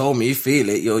sort of told me, you feel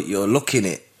it, you're looking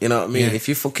it. You know what I mean? Yeah. If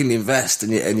you fucking invest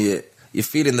and you're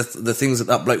feeling the things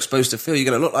that bloke's supposed to feel, you're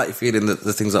going to look like you're feeling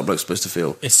the things that bloke's supposed to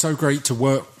feel. It's so great to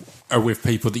work with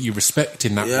people that you respect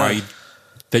in that way,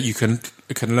 that you can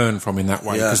learn from in that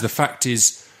way. Because the fact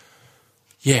is,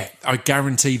 I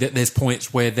guarantee that there's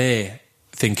points where they're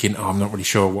thinking, I'm not really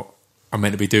sure I'm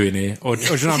meant to be doing here? Or do you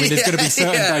know what I mean? There's going to be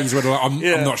certain days where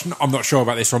like, I'm not sure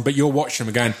about this one, but you're watching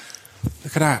them and going,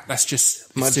 look at that. That's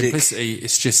just Magic. simplicity.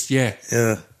 It's just, Yeah.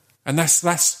 And that's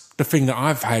the thing that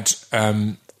I've had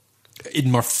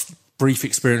in my brief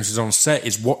experiences on set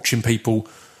is watching people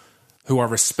who I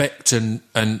respect and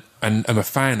am a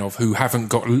fan of who haven't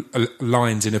got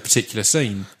lines in a particular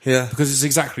scene. Yeah. Because it's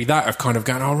exactly that of kind of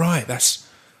going, oh, right, that's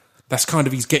kind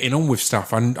of he's getting on with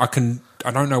stuff. I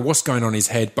don't know what's going on in his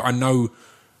head, but I know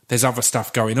there's other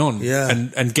stuff going on. Yeah.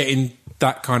 And getting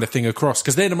that kind of thing across.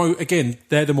 Because they're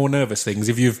the more nervous things.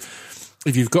 If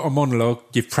you've got a monologue,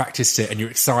 you've practiced it and you're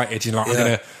excited, you're like, I'm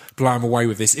going to blow them away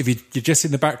with this. If you're just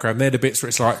in the background, they're the bits where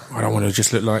it's like, I don't want to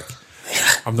just look like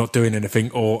I'm not doing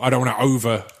anything, or I don't want to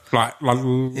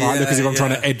look as if I'm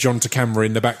trying to edge onto camera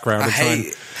in the background and try and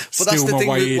steal my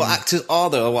way in. What actors are,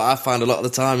 though, what I find a lot of the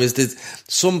time is that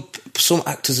some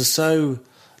actors are so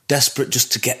desperate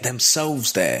just to get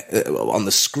themselves there on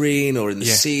the screen or in the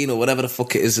scene or whatever the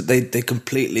fuck it is, that they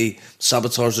completely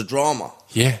sabotage the drama.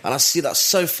 Yeah. And I see that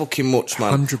so fucking much,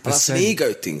 man. 100%. That's an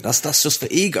ego thing. That's just for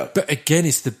ego. But again,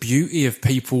 it's the beauty of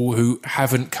people who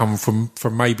haven't come from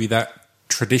maybe that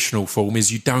traditional form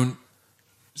is you don't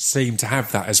seem to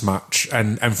have that as much.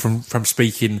 And from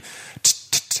speaking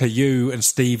to you and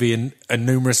Stevie and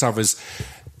numerous others,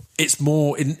 it's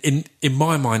more in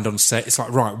my mind on set. It's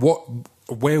like, right,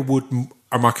 where would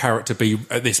my character be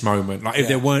at this moment? Like if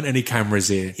there weren't any cameras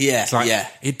here, it's like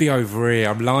he'd be over here.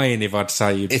 I'm lying if I'd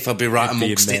say if I'd be right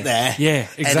amongst it there. Yeah,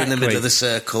 exactly. Head in the middle of the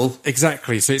circle.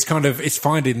 Exactly. So it's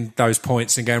finding those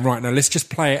points and going, right, now let's just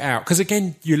play it out. Because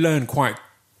again, you learn quite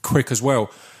quick as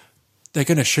well. They're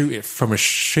going to shoot it from a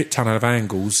shit ton of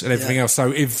angles and everything else.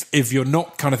 So if you're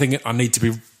not kind of thinking, I need to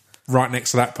be right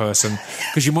next to that person,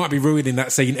 because you might be ruining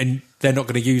that scene and they're not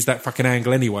going to use that fucking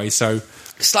angle anyway. So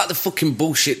it's like the fucking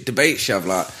bullshit debates you have,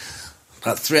 like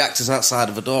 3 actors outside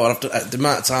of a door. After the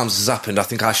amount of times this has happened, I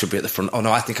think I should be at the front. Oh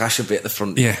no, I think I should be at the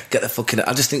front. Yeah. Get the fucking.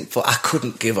 I just think I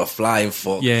couldn't give a flying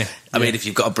fuck. Yeah. I mean, if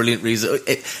you've got a brilliant reason,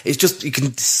 it's just you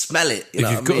can smell it. If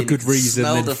you've got a good reason,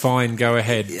 then fine, go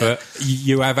ahead. Yeah. But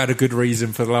you have had a good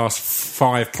reason for the last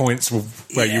 5 points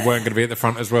where you weren't going to be at the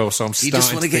front as well. So you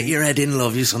just want to get your head in,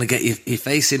 love. You just want to get your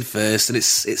face in first, and it's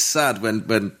sad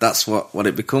when that's what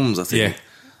it becomes. I think. Yeah.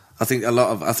 I think a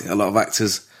lot of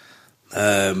actors.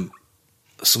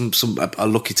 Some are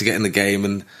lucky to get in the game,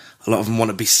 and a lot of them want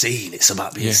to be seen. It's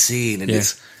about being seen, and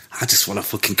I just want to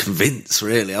fucking convince.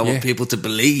 Really, I want people to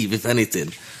believe, if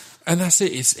anything. And that's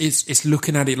it. It's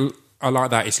looking at it. I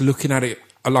like that. It's looking at it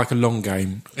like a long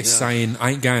game. It's saying I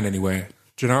ain't going anywhere.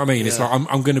 Do you know what I mean? It's like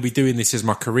I'm going to be doing this as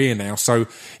my career now. So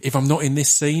if I'm not in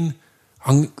this scene,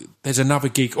 there's another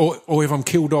gig, or if I'm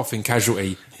killed off in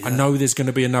Casualty, I know there's going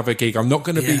to be another gig. I'm not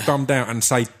going to be bummed out and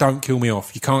say, don't kill me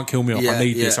off. You can't kill me off. I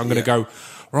need this. I'm going to go,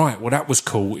 right, well, that was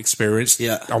cool experience.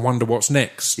 I wonder what's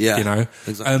next, you know?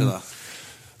 Exactly that.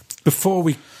 Before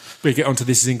we get onto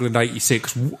This Is England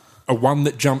 86, a one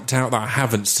that jumped out that I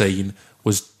haven't seen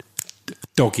was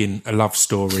Dogging a Love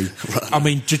Story. Right. I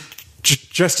mean,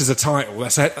 just as a title,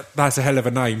 that's a hell of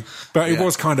a name. But it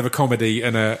was kind of a comedy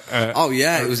and a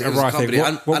it was a comedy.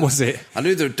 What was it? I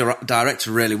knew the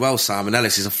director really well, Simon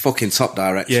Ellis. He's a fucking top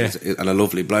director and a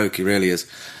lovely bloke. He really is.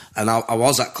 And I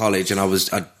was at college, and I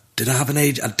didn't have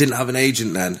an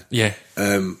agent then. Yeah.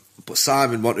 But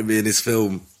Simon wanted me in his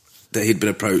film that he'd been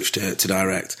approached to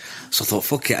direct. So I thought,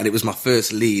 fuck it. And it was my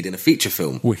first lead in a feature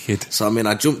film. Wicked. So, I mean,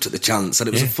 I jumped at the chance, and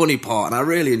it was a funny part, and I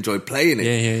really enjoyed playing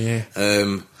it.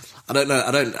 Yeah. I don't know.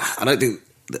 I don't think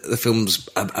the film's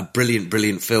a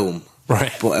brilliant film.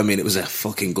 Right. But I mean, it was a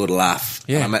fucking good laugh.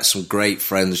 Yeah. And I met some great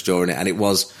friends during it, and it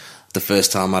was the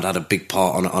first time I'd had a big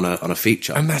part on a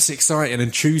feature. And that's exciting.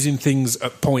 And choosing things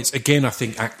at points. Again, I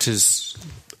think actors.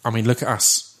 I mean, look at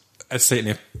us sitting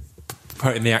here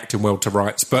putting the acting world to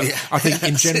rights. But I think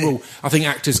in general, I think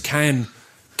actors can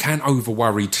over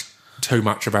worry too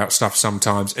much about stuff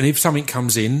sometimes. And if something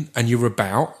comes in and you're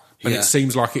about. And it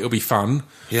seems like it'll be fun.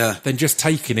 Yeah. Then just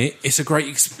taking it, it's a great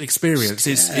experience.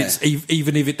 It's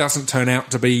even if it doesn't turn out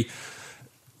to be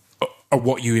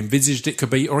what you envisaged it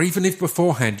could be, or even if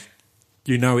beforehand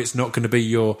you know it's not going to be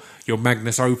your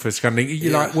magnus opus kind of thing.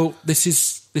 You're like, well, this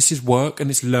is work and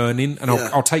it's learning, and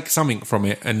I'll take something from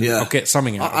it and I'll get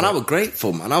something out of it. And I was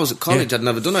grateful, man. I was at college. I'd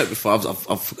never done it before.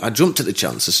 I jumped at the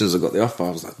chance as soon as I got the offer. I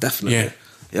was like, definitely.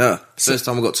 Yeah. First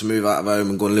time I got to move out of home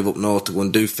and go and live up north to go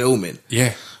and do filming.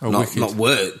 Yeah. Not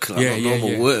work. Not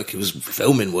normal work. It was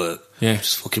filming work. Yeah.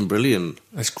 It's fucking brilliant.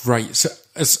 That's great.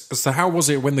 So how was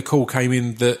it when the call came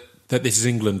in that This Is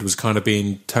England was kind of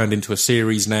being turned into a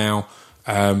series now?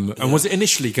 And was it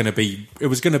initially going to be... It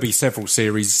was going to be several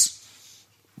series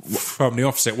from the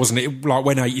offset, wasn't it? Like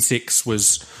when 86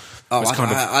 was. Oh,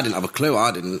 I didn't have a clue.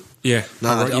 I didn't. Yeah. No,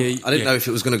 I didn't know if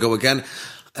it was going to go again.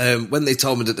 When they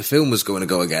told me that the film was going to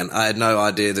go again, I had no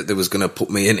idea that they was going to put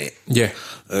me in it. Yeah.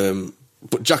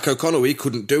 But Jack O'Connell, he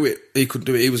couldn't do it.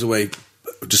 He was away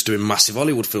just doing massive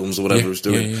Hollywood films or whatever he was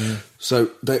doing. Yeah. So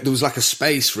there was like a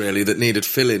space really that needed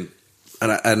filling.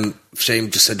 And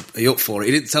Shane just said, "Are you up for it?"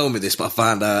 He didn't tell me this, but I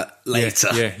found out later.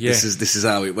 Yeah. This is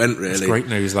how it went. Really, it's great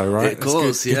news though, right? Of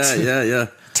course, yeah.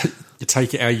 You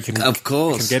take it how you can. Of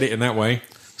course, you can get it in that way.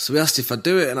 So he asked if I'd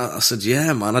do it, and I said,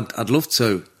 "Yeah, man, I'd love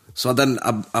to." So then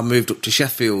I moved up to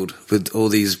Sheffield with all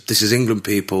these This Is England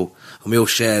people, and we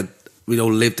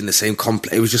all lived in the same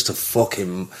complex. It was just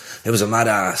it was a mad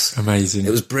ass. Amazing. It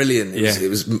was brilliant.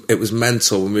 It was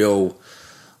mental, and we all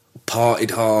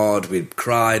partied hard, we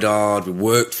cried hard, we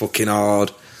worked fucking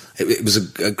hard. It was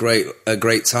a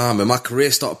great time, and my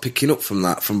career started picking up from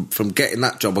that. From getting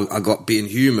that job, I got Being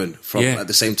Human at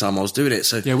the same time I was doing it.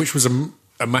 So which was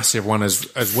a massive one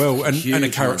as well, and a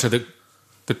character that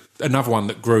another one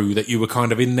that grew. That you were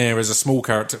kind of in there as a small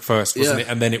character at first, wasn't it?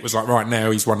 And then it was like, right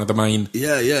now he's one of the main.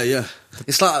 Yeah.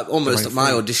 It's like almost that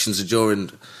my auditions are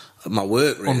during my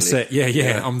work. Really. On set,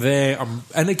 yeah. I'm there.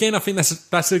 And again, I think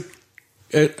that's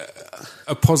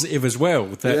a positive as well.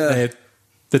 That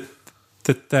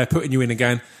they're putting you in and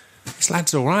going, this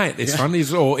lad's all right, this one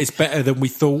is, or it's better than we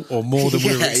thought, or more than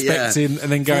we were expecting,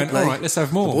 and then going, all right, let's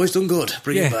have more. The boy's done good,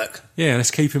 bring him back. Yeah,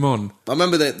 let's keep him on. I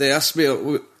remember they asked me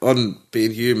on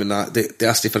Being Human, they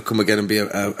asked if I'd come again and be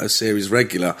a series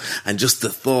regular, and just the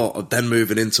thought of then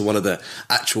moving into one of the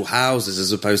actual houses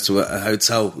as opposed to a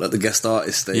hotel, like the guest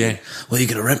artist thing. Yeah. Well, you're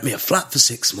going to rent me a flat for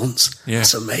 6 months? Yeah.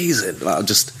 That's amazing. Like,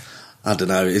 I don't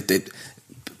know,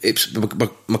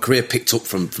 my career picked up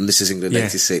from This Is England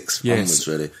 86 onwards,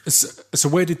 really. So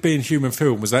where did Being Human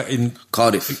film? Was that in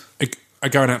Cardiff?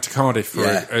 Going out to Cardiff for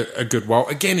a good while.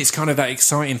 Again, it's kind of that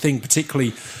exciting thing,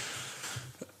 particularly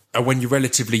when you're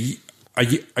relatively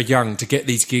young, to get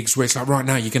these gigs where it's like, right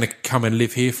now you're going to come and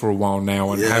live here for a while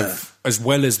now and have, as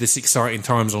well as this exciting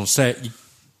times on set,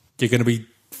 you're going to be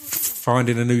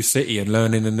finding a new city and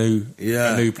learning a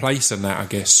new place and that, I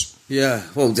guess. Yeah,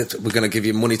 well, we're going to give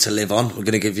you money to live on. We're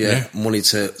going to give you money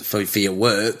for your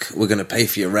work. We're going to pay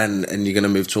for your rent, and you're going to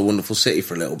move to a wonderful city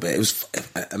for a little bit. It was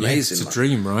amazing. It's a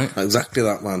dream, right? Exactly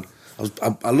that, man.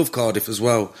 I love Cardiff as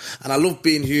well, and I love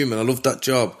Being Human. I love that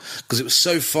job because it was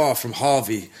so far from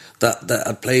Harvey that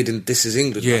I played in This Is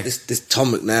England. Yeah. Like this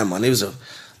Tom McNair, man. He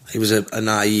was a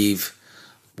naive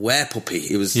werepuppy.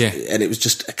 And it was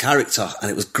just a character, and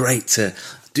it was great to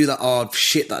do that hard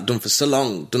shit that I'd done for so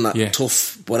long, done that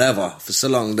tough whatever for so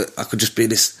long, that I could just be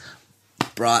this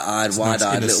bright-eyed,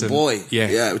 wide-eyed little boy.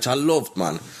 Which I loved,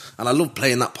 man. And I loved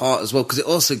playing that part as well, because it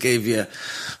also gave you,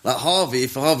 like Harvey,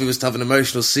 if Harvey was to have an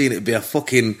emotional scene, it'd be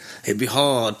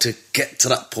hard to get to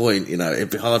that point, you know. It'd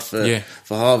be hard for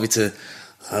Harvey to,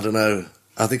 I don't know,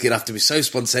 I think it'd have to be so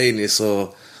spontaneous,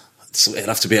 or it'd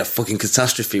have to be a fucking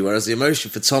catastrophe, whereas the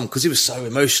emotion for Tom, because he was so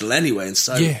emotional anyway, and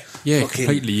so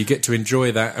completely, you get to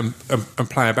enjoy that and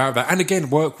play about that, and again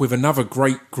work with another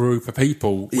great group of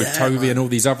people with Toby and all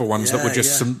these other ones that were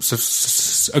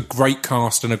just a great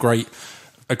cast and a great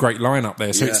lineup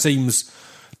there. So it seems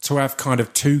to have kind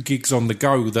of 2 gigs on the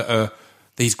go that are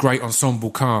these great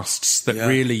ensemble casts that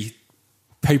really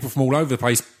people from all over the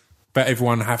place, but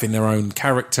everyone having their own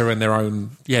character and their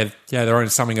own their own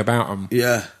something about them.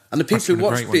 Yeah. And the people who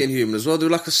watched Being Human as well, they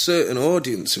were like a certain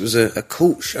audience. It was a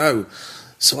cult show.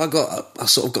 So I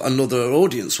sort of got another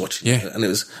audience watching it. And it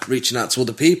was reaching out to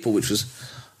other people, which was,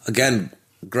 again,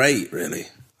 great, really.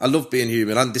 I love Being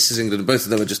Human and This Is England. Both of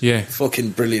them are just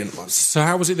fucking brilliant, man. So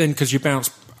how was it then? Because you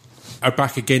bounced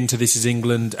back again to This Is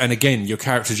England, and again, your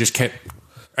character just kept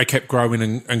growing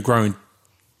and growing.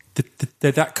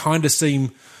 Did that kind of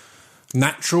seem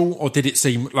natural, or did it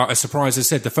seem like a surprise? As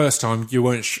I said, the first time you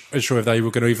weren't sure if they were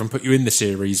going to even put you in the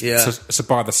series. So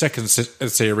by the second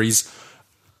series,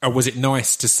 was it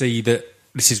nice to see that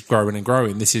this is growing and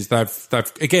growing? This is they've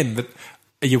again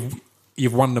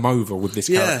you've won them over with this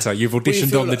character. You've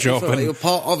auditioned on the job, and you're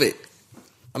part of it.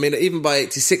 I mean, even by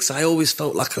 86, I always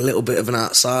felt like a little bit of an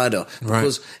outsider,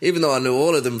 because even though I knew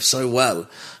all of them so well,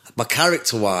 my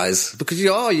character-wise, because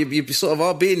you sort of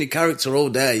are being your character all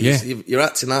day. You're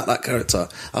acting out that character.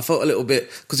 I felt a little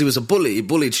bit, because he was a bully. He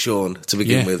bullied Sean to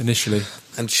begin with initially.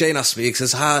 And Shane asked me, he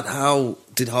says, "How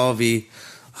did Harvey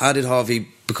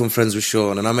become friends with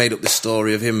Sean?" And I made up this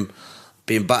story of him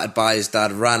being battered by his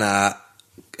dad, ran out,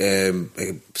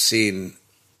 seeing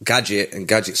Gadget, and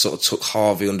Gadget sort of took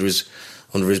Harvey under his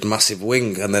massive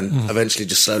wing, and then eventually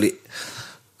just slowly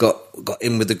got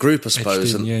in with the group, I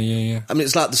suppose. And yeah. I mean,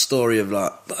 it's like the story of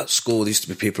like at school. There used to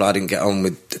be people I didn't get on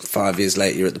with. 5 years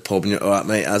later, you're at the pub and you're all right,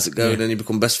 mate. How's it going? And then you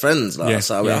become best friends. Like that's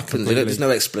how it happened. You know, there's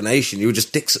no explanation. You were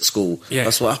just dicks at school. Yeah,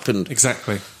 that's what happened.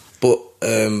 Exactly. But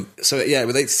so yeah,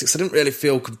 with 86, I didn't really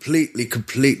feel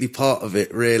completely part of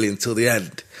it really until the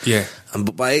end. Yeah.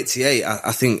 But by 88,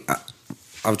 I think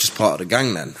I was just part of the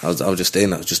gang. Then I was just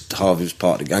in. I was just Harvey was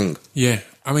part of the gang. Yeah.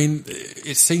 I mean,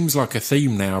 it seems like a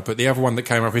theme now, but the other one that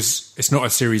came up is, it's not a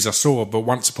series I saw, but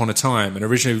Once Upon a Time. And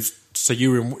originally, so you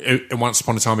were in Once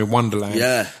Upon a Time in Wonderland.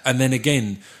 Yeah. And then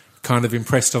again, kind of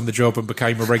impressed on the job and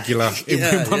became a regular in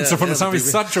Once Upon a Time.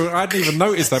 It's I hadn't even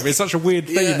noticed that, but it's such a weird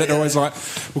thing that they're always like,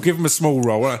 we'll give him a small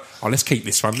role. Oh, let's keep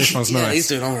this one. This one's nice. He's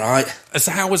doing all right. So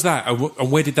how was that?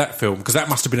 And where did that film? Because that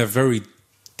must have been a very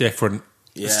different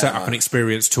setup and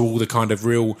experience to all the kind of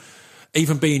real...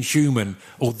 Even being human,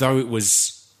 although it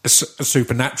was a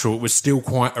supernatural, it was still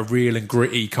quite a real and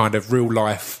gritty kind of real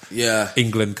life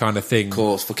England kind of thing. Of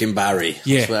course, fucking Barry.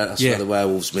 Yeah, that's where the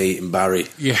werewolves meet in Barry.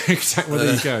 Yeah, exactly. Well,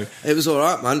 there you go. It was all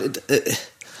right, man.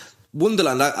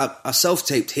 Wonderland, I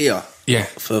self-taped here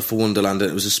for Wonderland,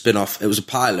 and it was a spin-off. It was a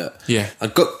pilot. Yeah. I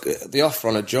got the offer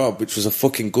on a job, which was a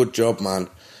fucking good job, man.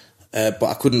 But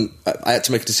I couldn't... I had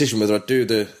to make a decision whether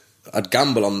I'd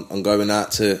gamble on going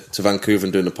out to Vancouver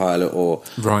and doing the pilot, or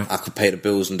I could pay the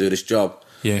bills and do this job.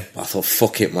 Yeah. But I thought,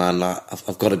 fuck it, man. Like,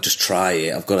 I've got to just try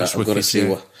it. I've got to see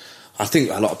what... I think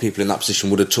a lot of people in that position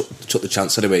would have took the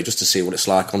chance anyway, just to see what it's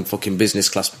like on fucking business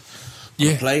class on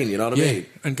a plane, you know what I mean?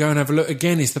 And go and have a look.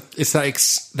 Again, it's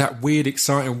that weird,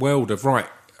 exciting world of, right,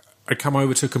 I come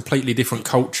over to a completely different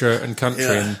culture and country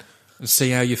and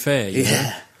see how you fare. You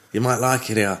know? You might like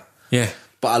it here. Yeah.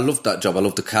 But I loved that job. I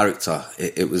loved the character.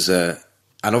 It was... and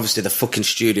obviously the fucking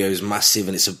studio is massive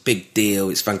and it's a big deal.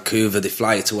 It's Vancouver. They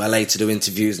fly you to LA to do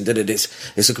interviews and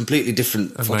it's a completely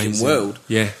different fucking world.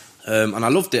 Yeah. And I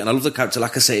loved it, and I loved the character.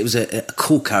 Like I say, it was a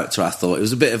cool character. I thought it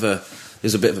was a bit of a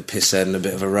pisshead and a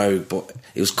bit of a rogue, but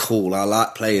it was cool. I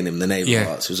liked playing him, the Naval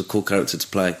Arts. It was a cool character to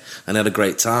play, and I had a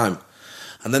great time.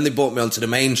 And then they brought me onto the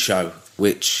main show,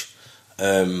 which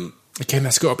again,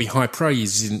 that's got to be high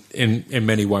praise in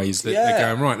many ways. That they're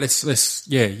going, right, let's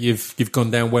you've gone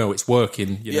down well. It's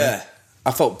working. You know? Yeah,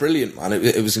 I felt brilliant, man.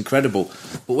 It was incredible.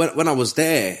 But when I was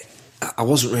there, I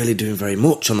wasn't really doing very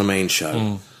much on the main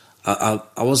show. I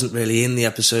wasn't really in the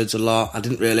episodes a lot. I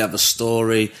didn't really have a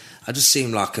story. I just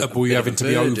seemed like were you having to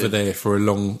be over there for a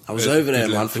long... I was over there,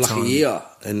 man, for like a year.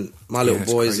 And my little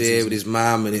boy's crazy, here with his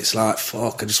mum, and it's like,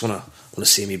 fuck, I just want to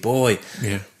see me boy.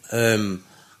 Yeah.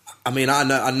 I mean,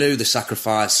 I knew the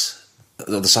sacrifices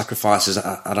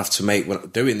I'd have to make when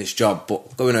doing this job,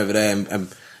 but going over there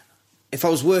and if I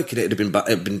was working, it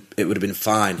would have been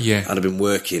fine. Yeah. I'd have been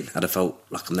working. I'd have felt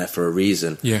like I'm there for a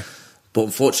reason. Yeah. But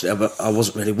unfortunately, I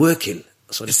wasn't really working,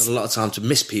 so I just had a lot of time to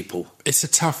miss people. It's a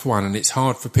tough one, and it's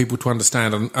hard for people to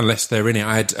understand unless they're in it.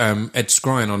 I had Ed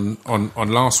Skrein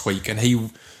on last week, and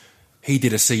he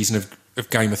did a season of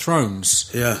Game of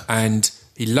Thrones. Yeah. And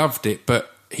he loved it,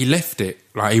 but he left it.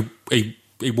 Like he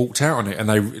walked out on it, and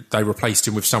they replaced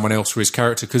him with someone else for his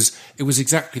character, because it was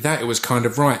exactly that. It was kind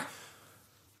of, right,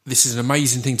 this is an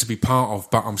amazing thing to be part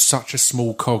of, but I'm such a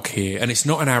small cog here. And it's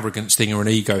not an arrogance thing or an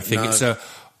ego thing. No.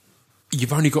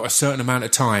 You've only got a certain amount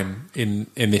of time in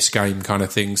this game kind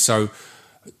of thing. So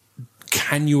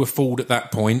can you afford at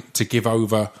that point to give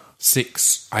over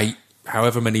 6, 8,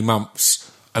 however many months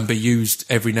and be used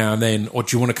every now and then? Or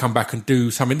do you want to come back and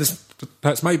do something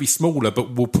that's maybe smaller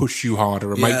but will push you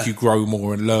harder and make you grow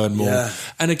more and learn more? Yeah.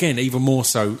 And again, even more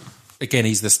so, again,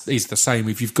 he's the same.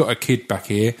 If you've got a kid back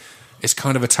here, it's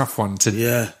kind of a tough one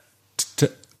to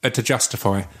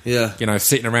justify. Yeah. You know,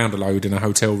 sitting around a load in a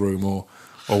hotel room or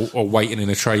waiting in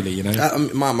a trailer, you know.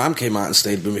 My mum came out and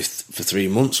stayed with me for 3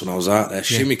 months when I was out there.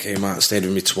 Shimmy came out and stayed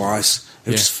with me twice.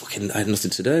 It was just fucking... I had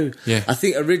nothing to do. Yeah. I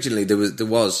think originally there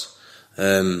was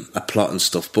a plot and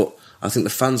stuff, but I think the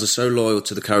fans are so loyal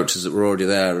to the characters that were already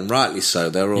there, and rightly so.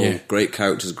 They're all great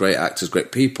characters, great actors,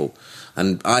 great people.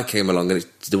 And I came along and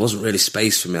there wasn't really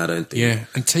space for me, I don't think. Yeah,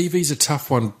 and TV's a tough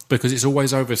one because it's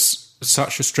always over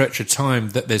such a stretch of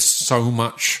time that there's so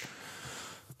much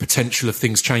potential of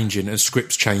things changing and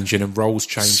scripts changing and roles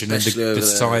changing, especially and the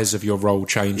size of your role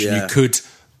changing. Yeah. You could,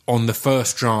 on the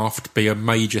first draft, be a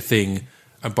major thing,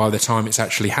 and by the time it's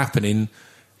actually happening,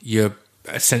 you're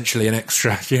essentially an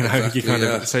extra. You know, exactly, you kind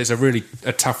of. So it's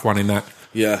a tough one in that.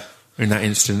 Yeah. In that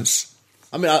instance.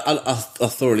 I mean, I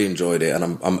thoroughly enjoyed it,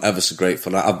 and I'm ever so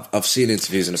grateful. I've seen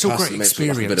interviews in the past that makes me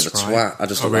look like a bit of a twat. I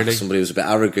just look like somebody who's a bit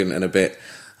arrogant and a bit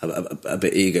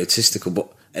egotistical,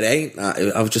 but it ain't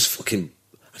that. I was just fucking.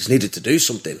 I just needed to do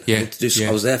something. Yeah,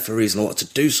 I was there for a reason. I wanted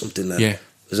to do something then. Yeah.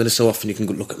 There's only so often you can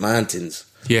look at mountains.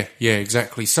 Yeah,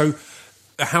 exactly. So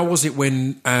how was it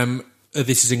when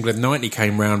This Is England 90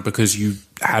 came round, because you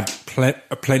had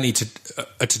plenty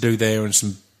to do there and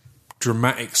some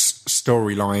dramatic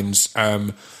storylines,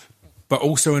 but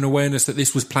also an awareness that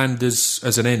this was planned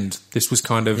as an end. This was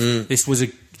kind of this was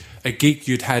a gig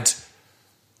you'd had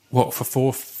for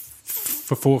 4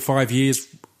 or 5 years,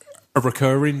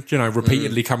 recurring,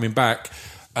 repeatedly coming back,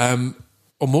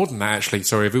 or more than that actually.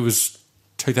 Sorry, if it was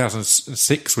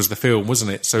 2006 was the film,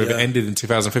 wasn't it? So if it ended in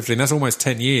 2015, that's almost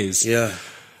 10 years. Yeah.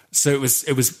 So it was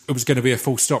going to be a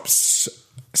full stop. So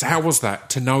how was that,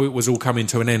 to know it was all coming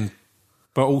to an end,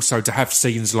 but also to have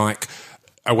scenes like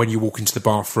when you walk into the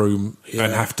bathroom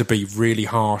and have to be really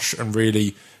harsh and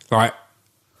really like,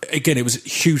 again, it was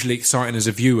hugely exciting as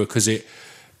a viewer, because it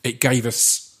gave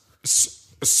us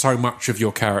so much of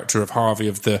your character, of Harvey,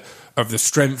 of the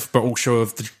strength, but also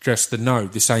of just the no,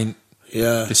 this ain't.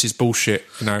 Yeah, this is bullshit.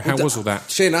 How was all that?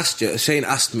 Shane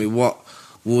asked me what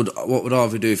would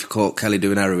Harvey do if he caught Kelly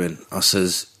doing heroin. I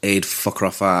says he'd fuck her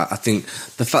off out. I think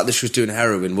the fact that she was doing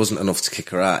heroin wasn't enough to kick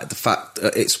her out. The fact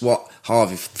it's what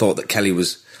Harvey thought that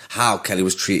how Kelly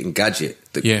was treating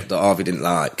Gadget that Harvey didn't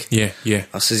like. Yeah.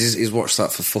 I says he's watched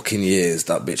that for fucking years.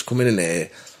 That bitch coming in here,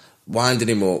 winding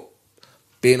him up,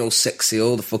 being all sexy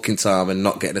all the fucking time and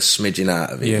not getting a smidgen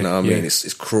out of it. You know what I mean?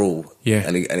 It's cruel. Yeah.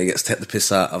 And he gets taken the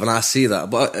piss out of. And I see that.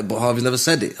 But Harvey's never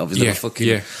said it. Harvey's never fucking...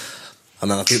 Yeah.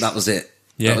 And then I think that was it.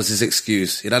 Yeah. That was his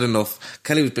excuse. He'd had enough.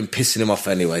 Kelly was been pissing him off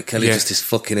anyway. Kelly's just this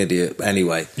fucking idiot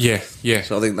anyway. Yeah.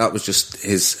 So I think that was just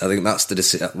his... I think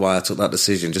that's why I took that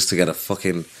decision, just to get a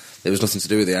fucking... It was nothing to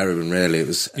do with the heroin, really. It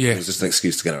was just an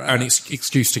excuse to get her out. An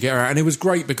excuse to get her out. And it was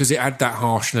great because it had that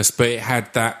harshness, but it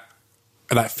had that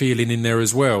feeling in there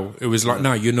as well. It was like,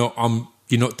 no, you're not. I'm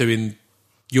not going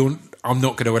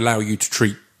to allow you to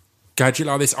treat Gadget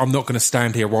like this. I'm not going to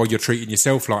stand here while you're treating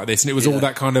yourself like this. And it was all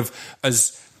that kind of,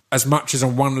 as much as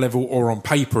on one level or on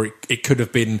paper, it could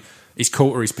have been, he's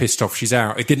caught her, he's pissed off, she's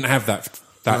out. It didn't have that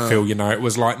feel. It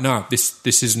was like, no, this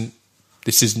isn't.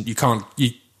 You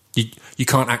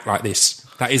can't act like this.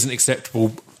 That isn't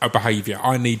acceptable behaviour.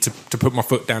 I need to put my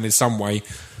foot down in some way.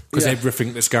 Because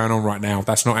everything that's going on right now,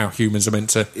 that's not how humans are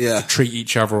meant to treat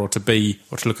each other or to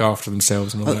look after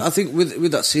themselves. And all that. I think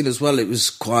with that scene as well, it was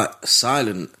quite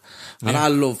silent. And I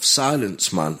love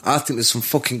silence, man. I think there's some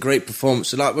fucking great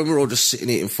performances. Like when we're all just sitting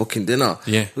eating fucking dinner.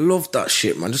 Yeah. I love that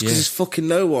shit, man. Just because there's fucking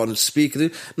no one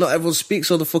speaking. Not everyone speaks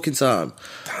all the fucking time.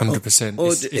 100%.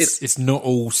 It's not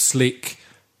all slick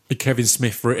Kevin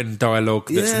Smith written dialogue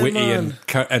that's witty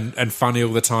and funny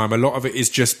all the time. A lot of it is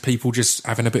just people just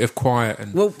having a bit of quiet.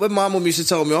 And well, when my mum used to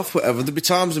tell me off, whatever, there'd be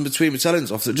times in between me telling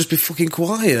us off that'd just be fucking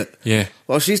quiet. Yeah.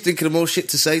 Well, she's thinking of more shit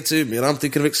to say to me, and I'm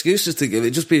thinking of excuses to give.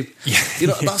 It'd just be,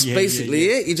 that's basically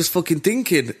it. You're just fucking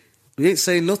thinking. You ain't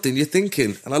saying nothing. You're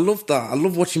thinking, and I love that. I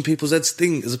love watching people's heads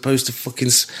think as opposed to fucking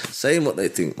saying what they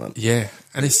think, man. Yeah,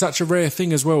 and it's such a rare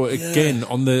thing as well. Again,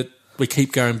 we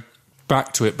keep going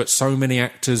back to it, but so many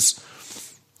actors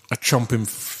are chomping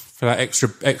for that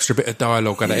extra bit of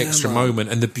dialogue at that extra moment,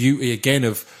 and the beauty again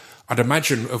of, I'd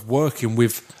imagine, of working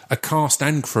with a cast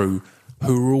and crew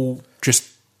who are all just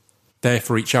there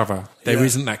for each other. There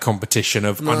isn't that competition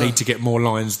of I need to get more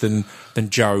lines than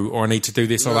Joe, or I need to do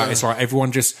this or that. It's like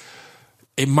everyone just.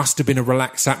 It must have been a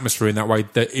relaxed atmosphere in that way,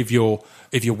 that if you're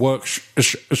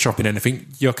workshopping anything,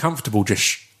 you're comfortable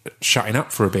just shutting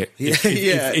up for a bit. If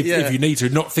you need to,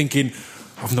 not thinking,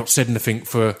 I've not said anything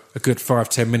for a good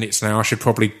 5-10 minutes now, I should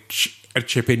probably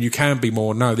chip in. You can be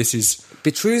more, no, this is...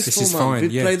 Be truthful, this is man.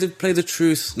 Fine. Play the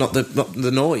truth, not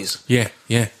the noise. Yeah.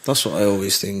 That's what I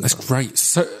always think. That's great.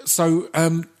 So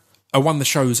one of the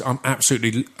shows I'm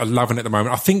absolutely loving at the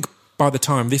moment. I think by the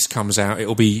time this comes out,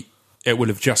 it will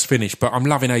have just finished, but I'm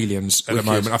loving Aliens at the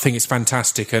moment. I think it's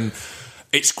fantastic, and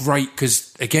it's great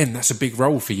because, again, that's a big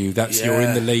role for you. You're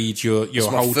in the lead. You're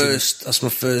holding. That's my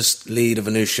first lead of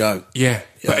a new show. Yeah,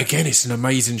 but again, it's an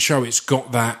amazing show. It's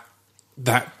got that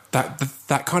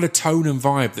kind of tone and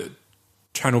vibe that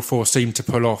Channel 4 seemed to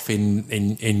pull off in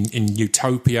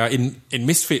Utopia, in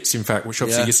Misfits, in fact, which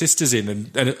obviously your sister's in,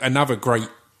 and another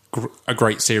a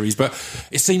great series. But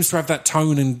it seems to have that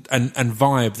tone and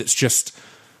vibe that's just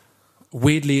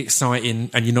weirdly exciting,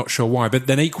 and you're not sure why. But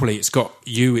then equally, it's got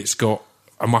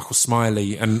a Michael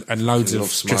Smiley and loads of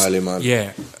Smiley, man.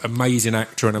 Yeah, amazing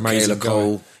actor and amazing Kayla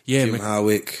Cole, Jim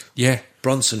Howick,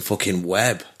 Bronson fucking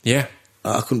Webb. Yeah,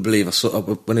 I couldn't believe I saw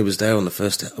when he was there on the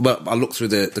first day. Well, I looked through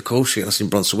the call sheet and I seen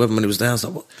Bronson Webb, and when he was there, I was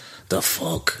like, what the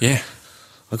fuck? Yeah,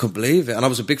 I couldn't believe it. And I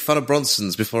was a big fan of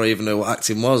Bronson's before I even knew what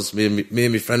acting was. Me and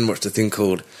my friend watched a thing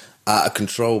called Out of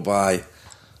Control by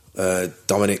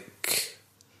Dominic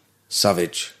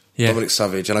Savage. Yeah. Dominic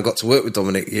Savage, and I got to work with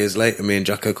Dominic years later. Me and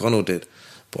Jack O'Connell did,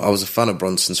 but I was a fan of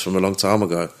Bronson's from a long time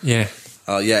ago. Yeah.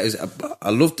 I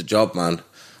loved the job, man.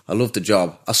 I loved the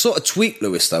job. I sort of tweaked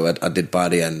Lewis though. I did by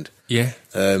the end. Yeah.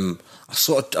 I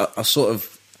sort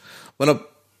of when I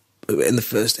in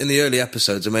the early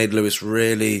episodes, I made Lewis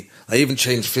really. I even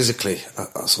changed physically.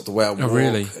 That's sort of the way I walk. Oh,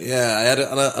 really?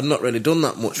 Yeah, I'd not really done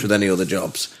that much with any other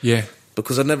jobs. Yeah.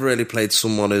 Because I'd never really played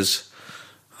someone as,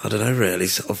 I don't know, really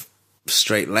sort of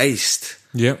straight-laced,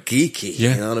 geeky,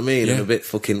 you know what I mean, and a bit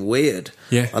fucking weird.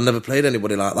 Yeah. I'd never played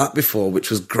anybody like that before, which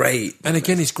was great. And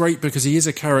again, it's great because he is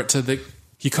a character that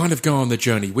you kind of go on the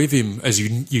journey with him as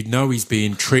you know he's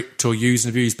being tricked or used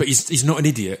and abused, but he's not an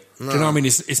idiot. No. Do you know what I mean?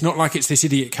 It's not like it's this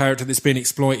idiot character that's being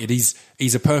exploited.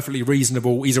 He's a perfectly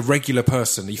reasonable, he's a regular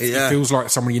person. He feels like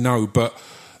someone you know, but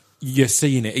you're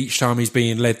seeing it each time he's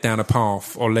being led down a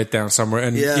path or led down somewhere.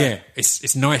 And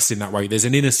it's nice in that way. There's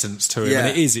an innocence to him.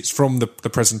 And it's from the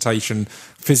presentation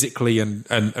physically and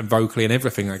vocally and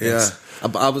everything, I guess.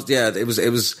 Yeah. It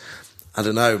was, I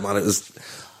don't know, man, it was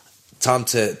time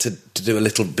to do a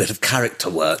little bit of character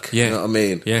work. You know what I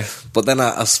mean? Yeah. But then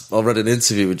I read an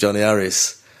interview with Johnny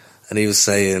Harris, and he was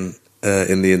saying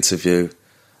in the interview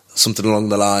something along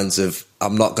the lines of,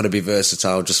 I'm not going to be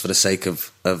versatile just for the sake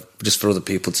of just for other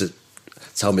people to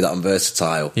tell me that I'm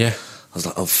versatile. Yeah. I was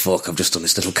like, oh fuck, I've just done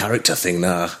this little character thing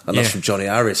now. And that's from Johnny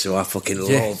Harris, who I fucking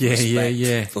love.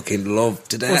 Respect, fucking love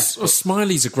to death. Well,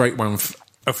 Smiley's a great one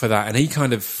for that. And he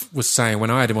kind of was saying when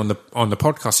I had him on the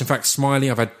podcast, in fact, Smiley,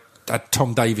 I've had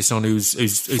Tom Davis on, who's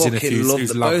in a few,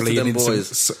 who's lovely and in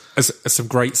some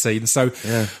great scenes. So,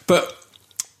 but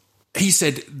he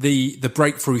said the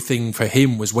breakthrough thing for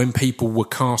him was when people were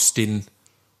casting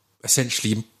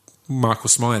essentially Michael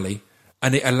Smiley,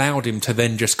 and it allowed him to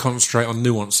then just concentrate on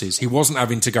nuances. He wasn't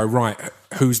having to go, right,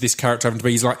 who's this character having to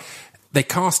be? He's like, they're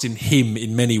casting him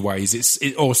in many ways,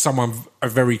 or someone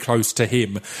very close to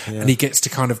him, and he gets to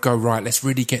kind of go, right, let's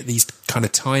really get these kind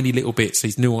of tiny little bits,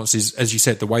 these nuances, as you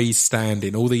said, the way he's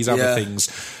standing, all these other things,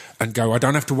 and go, I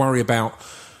don't have to worry about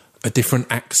a different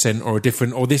accent or a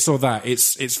different or this or that.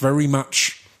 It's very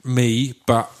much me,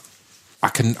 but I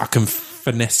can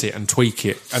finesse it and tweak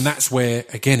it, and that's where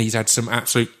again he's had some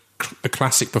absolute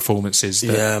classic performances.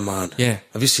 Man. Yeah.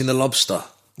 Have you seen The Lobster?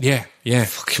 Yeah.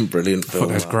 Fucking brilliant film.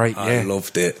 That's great. I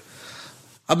loved it.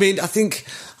 I mean, I think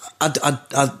I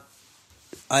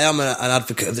am an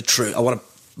advocate of the truth. I want to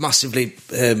massively.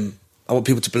 I want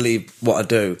people to believe what I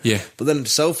do. Yeah. But then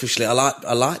selfishly, I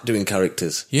like doing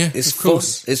characters. Yeah, it's of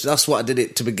course. Fun. That's what I did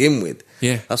it to begin with.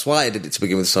 Yeah. That's why I did it to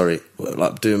begin with. Sorry,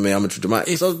 like doing my amateur dramatic.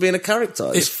 Because I was being a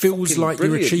character. It feels like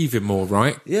brilliant. You're achieving more,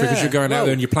 right? Yeah. Because you're going out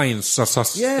there and you're playing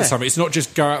something. It's not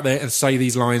just go out there and say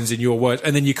these lines in your words,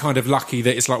 and then you're kind of lucky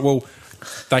that it's like, well,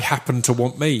 they happen to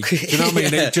want me. Do you know what I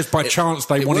mean? Just by chance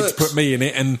they wanted to put me in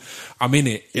it, and I'm in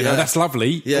it. You know, that's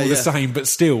lovely. All the same, but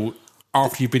still,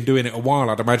 after you've been doing it a while,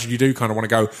 I'd imagine you do kind of want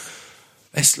to go,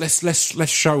 let's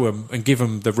show them and give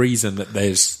them the reason that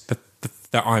there's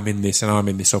that I'm in this and I'm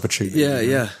in this opportunity.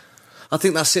 Yeah. I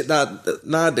think that's it. That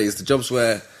nowadays the jobs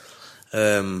where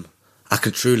I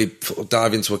can truly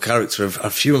dive into a character are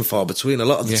few and far between. A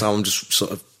lot of the time I'm just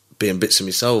sort of being bits of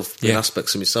myself, being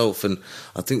aspects of myself, and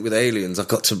I think with Aliens I've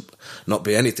got to not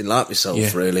be anything like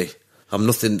myself. Really, I'm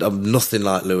nothing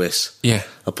like Lewis. Yeah,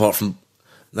 apart from.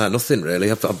 No, nothing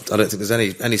really. I don't think there's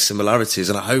any similarities,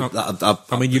 and I hope that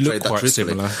I mean, you look that quite truthfully.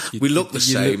 similar. We look the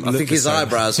same. I think his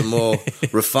eyebrows are more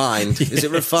refined. Is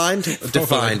it refined?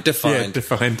 Defined. Yeah,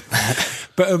 defined.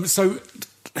 But so,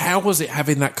 how was it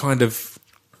having that kind of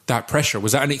that pressure?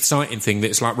 Was that an exciting thing? That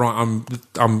it's like, right,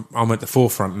 I'm at the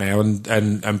forefront now, and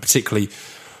particularly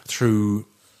through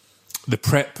the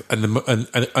prep and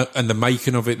the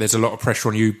making of it, there's a lot of pressure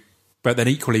on you. But then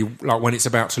equally, like when it's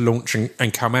about to launch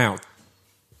and come out.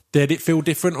 Did it feel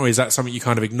different, or is that something you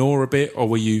kind of ignore a bit, or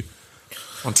were you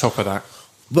on top of that?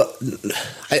 But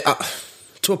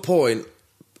to a point,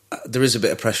 there is a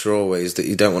bit of pressure always that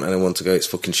you don't want anyone to go, it's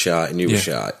fucking shite and you were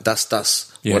shite. That's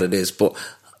what it is. But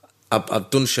I've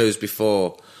done shows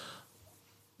before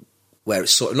where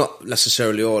it's sort of not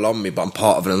necessarily all on me, but I'm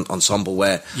part of an ensemble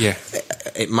where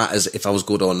it matters if I was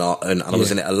good or not, and I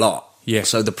was in it a lot. Yeah.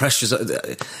 So the pressures,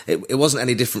 it wasn't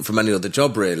any different from any other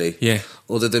job really. Yeah.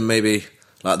 Other than maybe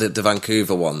like the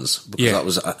Vancouver ones, because that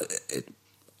was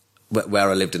where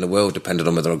I lived in the world, depended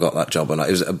on whether I got that job or not.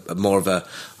 It was more of a,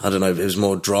 I don't know, it was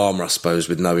more drama, I suppose,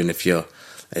 with knowing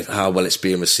how well it's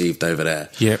being received over there.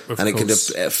 Yeah, and it can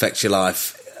affect your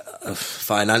life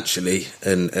financially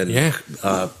and 100%.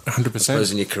 I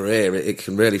suppose in your career, it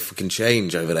can really fucking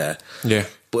change over there. Yeah.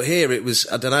 But here it was,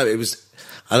 I don't know, it was,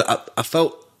 I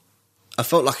felt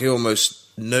like I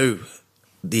almost knew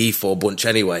the E4 bunch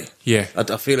anyway. Yeah.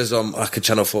 I feel as though I'm like a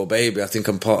Channel 4 baby. I think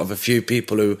I'm part of a few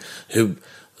people who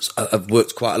have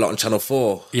worked quite a lot on Channel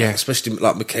 4. Yeah. Especially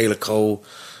like Michaela Cole,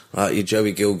 like your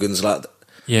Joey Gilgans, like...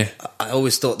 Yeah. I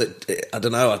always thought that, I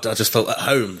don't know, I just felt at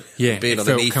home being on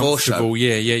an E4 show.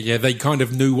 Yeah. They kind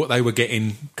of knew what they were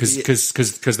getting because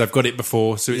they've got it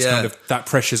before, so it's kind of, that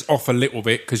pressure's off a little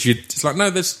bit because it's like,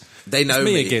 no, they know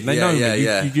me again. They know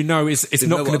me. You know it's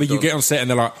not going to be you get on set and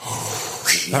they're like, oh,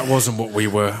 that wasn't what we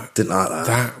were. Didn't like that.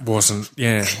 That wasn't,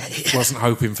 wasn't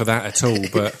hoping for that at all,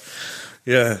 but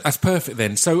yeah. That's perfect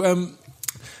then. So,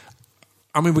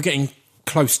 I mean, we're getting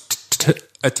close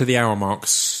to the hour mark,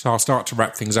 so I'll start to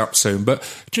wrap things up soon. But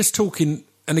just talking,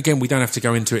 and again, we don't have to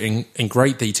go into it in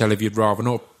great detail if you'd rather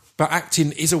not, but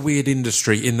acting is a weird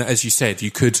industry in that, as you said,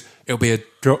 it'll be a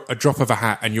drop of a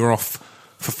hat and you're off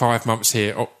for 5 months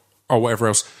here or whatever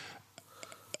else.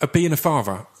 Being a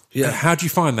father, how do you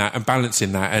find that and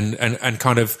balancing that and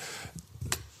kind of,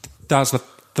 does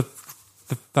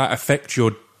that affect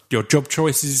your job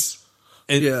choices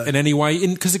in any way?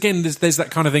 Because again, there's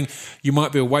that kind of thing. You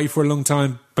might be away for a long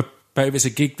time, but if it's a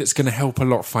gig that's going to help a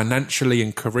lot financially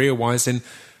and career-wise, then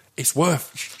it's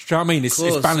worth. Do you know what I mean? It's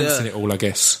balancing it all, I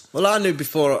guess. Well, I knew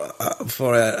before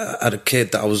I had a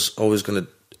kid that I was always going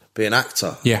to be an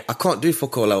actor. Yeah. I can't do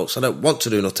fuck all else. I don't want to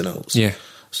do nothing else. Yeah.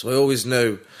 So I always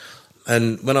knew.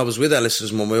 And when I was with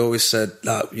Ellis's mum, we always said,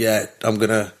 I'm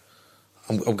gonna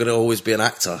always be an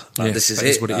actor. Like, this is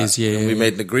it. What it is. Yeah. And we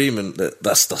made an agreement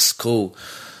that's cool.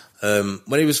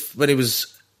 When he was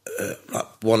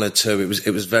like 1 or 2,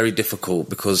 it was very difficult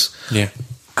because there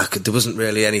wasn't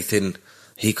really anything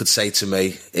he could say to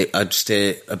me. I'd just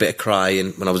hear a bit of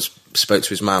crying when I spoke to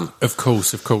his mum. Of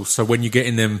course. So when you get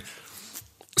in them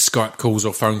Skype calls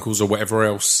or phone calls or whatever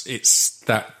else, it's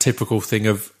that typical thing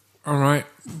of, all right.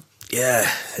 Yeah,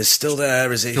 it's still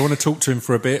there, is he? Do you want to talk to him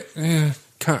for a bit? Yeah,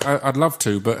 I'd love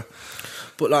to, but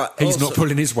like, he's not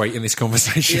pulling his weight in this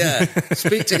conversation. Yeah,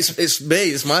 it's me,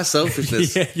 it's my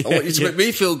selfishness. I want you to make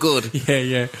me feel good.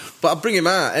 Yeah. But I bring him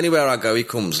out anywhere I go. He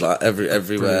comes like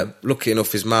everywhere. Brilliant. Lucky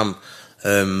enough, his mum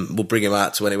will bring him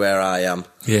out to anywhere I am.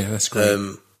 Yeah, that's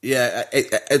great.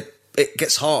 It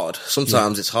gets hard.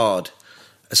 Sometimes it's hard,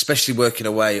 especially working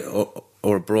away or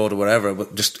abroad or wherever.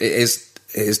 But just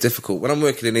it is difficult. When I'm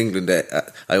working in England,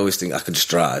 I always think I can just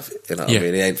drive. You know what I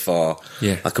mean? He ain't far.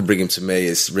 Yeah. I can bring him to me.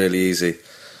 It's really easy.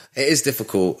 It is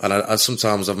difficult, and I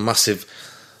sometimes have massive...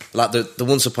 Like the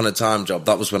Once Upon a Time job,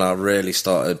 that was when I really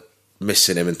started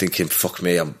missing him and thinking, fuck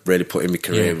me, I'm really putting my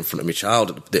career in front of my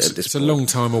child at this point. It's a long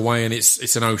time away, and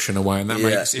it's an ocean away, and that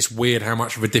makes... It's weird how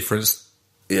much of a difference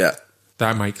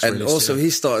that makes. And also,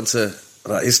 he's starting to...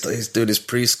 Like he's doing his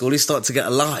preschool. He's starting to get a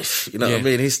life. You know what I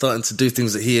mean? He's starting to do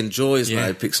things that he enjoys now.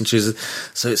 He picks and chooses.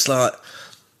 So it's like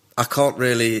I can't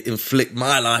really inflict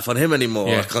my life on him anymore.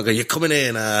 I can't go, you're coming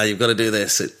in, you've got to do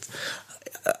this.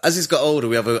 As he's got older,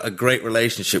 we have a great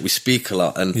relationship. We speak a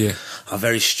lot, and I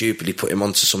very stupidly put him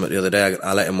onto something the other day.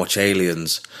 I let him watch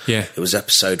Aliens. Yeah, it was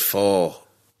episode 4.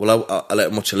 Well, I let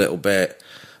him watch a little bit.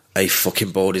 He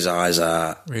fucking bawled his eyes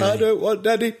out. Really? I don't want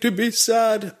Daddy to be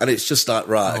sad. And it's just like,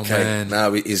 right,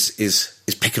 now he's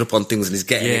picking up on things and he's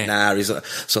getting it now. So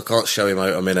I can't show him how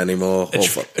I'm in anymore. Do you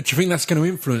think that's going to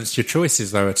influence your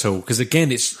choices though at all? Because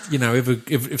again, it's, you know,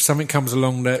 if something comes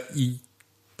along that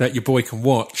your boy can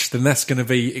watch, then that's going to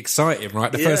be exciting,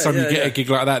 right? The first time you get a gig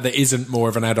like that isn't more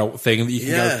of an adult thing, that you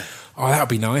can go, oh, that would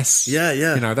be nice. Yeah.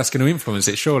 You know, that's going to influence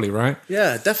it, surely, right?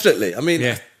 Yeah, definitely. I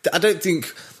mean, I don't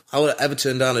think I would ever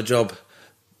turn down a job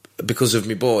because of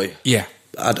my boy. Yeah.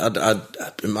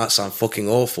 It might sound fucking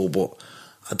awful, but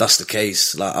that's the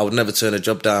case. Like, I would never turn a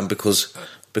job down because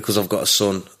I've got a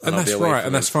son. And that's right,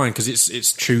 and that's fine, because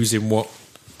it's choosing what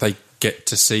they get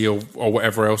to see or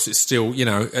whatever else. It's still, you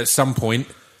know, at some point,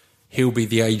 he'll be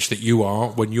the age that you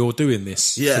are when you're doing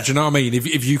this. Yeah. So do you know what I mean?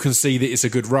 If you can see that it's a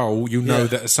good role, you know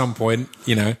that at some point,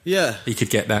 you know, he could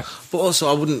get that. But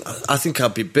also, I think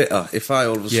I'd be bitter if I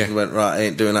all of a sudden went, right, I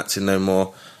ain't doing acting no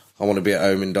more. I want to be at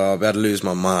home in Derby. I'd lose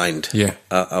my mind. Yeah.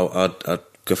 I'd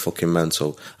go fucking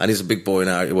mental. And he's a big boy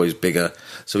now. He's bigger.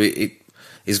 So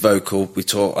he's vocal. We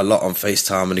talk a lot on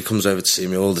FaceTime, and he comes over to see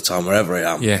me all the time, wherever I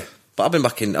am. Yeah. But I've been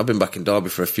back in Derby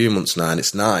for a few months now, and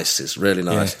it's nice. It's really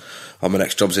nice. Yeah. My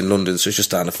next job's in London, so it's just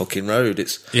down the fucking road.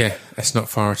 It's not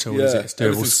far at all, is it? It's doable.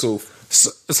 Everything's cool. So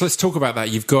let's talk about that.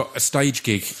 You've got a stage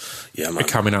gig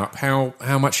coming up. How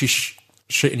much you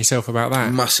shitting yourself about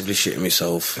that? Massively shitting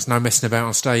myself. There's no messing about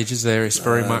on stage, is there? It's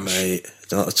very much... mate,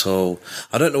 not at all.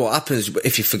 I don't know what happens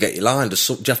if you forget your line. Do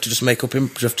you have to just do you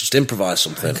have to just improvise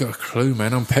something? I've got a clue,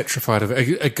 man. I'm petrified of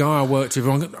it. A guy I worked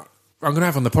with... I'm going to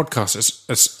have on the podcast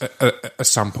at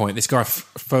some point this guy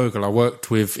Fergal I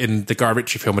worked with in the Guy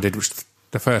Ritchie film I did, which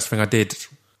the first thing I did.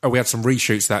 We had some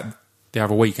reshoots that the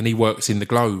other week, and he works in the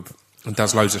Globe and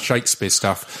does loads of Shakespeare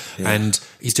stuff. Yeah. And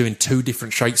he's doing 2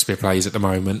 different Shakespeare plays at the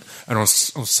moment, and on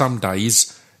some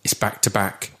days it's back to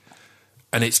back,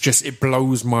 and it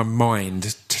blows my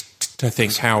mind to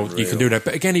think how you can do that.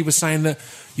 But again, he was saying that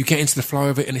you get into the flow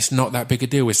of it, and it's not that big a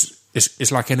deal.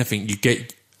 It's like anything you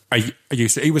get.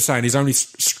 He was saying his only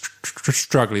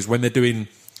struggle is when they're doing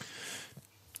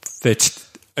a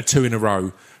 2 in a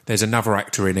row. There's another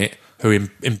actor in it who,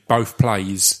 in both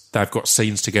plays, they've got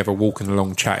scenes together, walking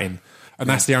along, chatting, and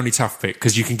that's the only tough bit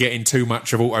because you can get in too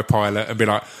much of autopilot and be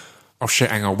like, "Oh shit,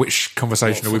 hang on, which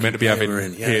conversation are we meant to be having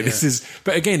here?" This is,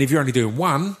 but again, if you're only doing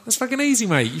one, that's fucking easy,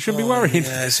 mate. You shouldn't be worrying.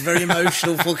 Yeah, it's a very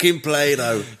emotional fucking play,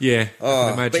 though. Yeah, I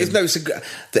can imagine.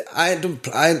 But I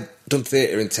ain't done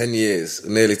theatre in 10 years,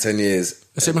 nearly 10 years.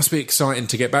 So it must be exciting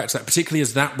to get back to that, particularly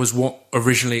as that was what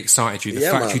originally excited you. The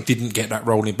fact you didn't get that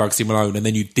role in Bugsy Malone, and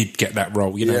then you did get that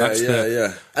role. You know,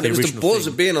 And it was the buzz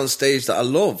of being on stage that I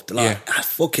loved. I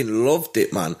fucking loved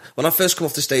it, man. When I first come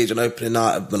off the stage on opening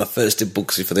night, when I first did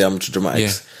Bugsy for the Amateur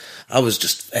Dramatics, I was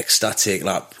just ecstatic.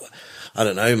 Like, I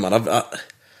don't know, man.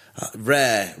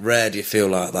 Rare do you feel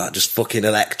like that, just fucking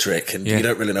electric, and you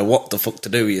don't really know what the fuck to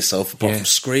do with yourself apart from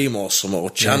scream or something or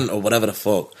chant or whatever the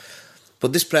fuck.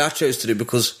 But this play I chose to do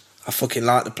because I fucking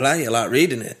like the play, I like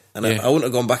reading it, and I wouldn't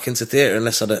have gone back into theatre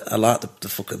unless I liked the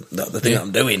fucking the thing that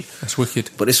I'm doing. That's wicked.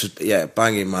 But this was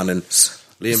banging, man, and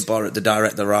Liam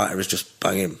Borrett, the writer, is just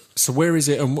banging. So where is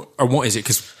it and what is it?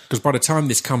 Because by the time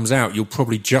this comes out, you'll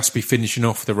probably just be finishing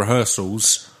off the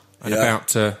rehearsals and about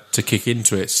to kick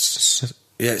into it.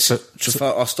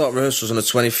 I'll start rehearsals on the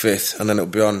 25th, and then it'll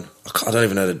be on. I don't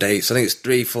even know the dates. I think it's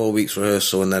 3-4 weeks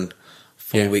rehearsal, and then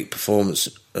 4-week performance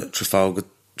at Trafalgar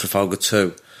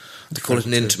 2. They call it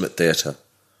an intimate theatre.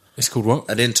 It's called what?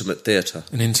 An intimate theatre.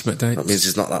 An intimate theatre. That means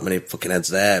there's not that many fucking heads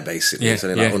there, basically. There's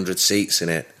only 100 seats in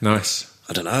it. Nice.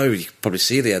 I don't know. You can probably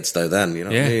see the heads though. Then you know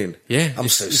what I mean. Yeah, I'm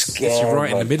so scared. It's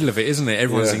right in the middle of it, isn't it?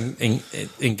 Everyone's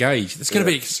engaged. It's going to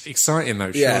be exciting,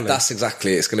 though. Yeah, surely. That's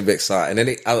exactly it. It's going to be exciting.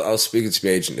 And I was speaking to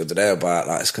my agent the other day about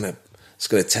like it's going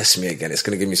to test me again. It's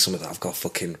going to give me something that I've got to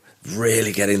fucking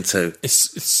really get into.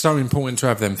 It's so important to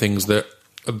have them things that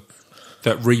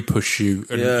re-push you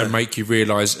and make you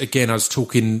realise. Again, I was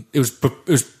talking. It was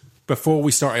before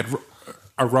we started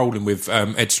rolling with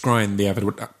Ed Skrein the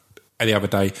other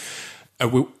day.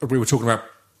 We were talking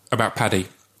about Paddy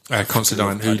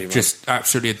Considine, who just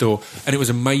absolutely adore. And it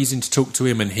was amazing to talk to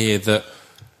him and hear that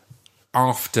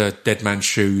after Dead Man's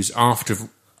Shoes, after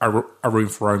A Room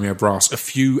for Romeo Brass, a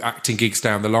few acting gigs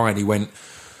down the line, he went,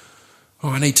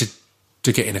 I need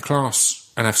to get in a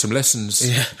class and have some lessons.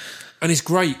 Yeah. And it's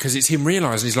great because it's him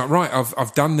realising, he's like, right,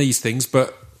 I've done these things,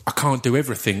 but I can't do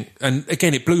everything. And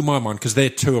again, it blew my mind because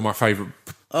they're two of my favourite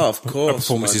of course,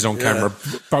 performances on camera.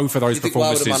 Both of those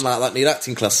performances. Why would a man like that need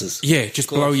acting classes? Yeah, just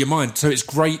blow your mind. So it's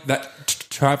great that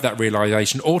to have that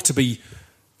realisation, or to be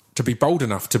bold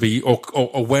enough to be, or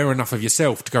aware enough of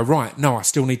yourself to go, right, no, I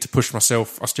still need to push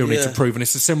myself. I still need to prove. And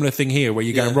it's a similar thing here where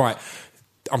you're going, right,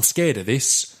 I'm scared of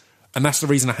this. And that's the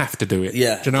reason I have to do it.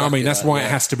 Yeah, do you know what I mean? That's why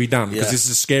it has to be done, because this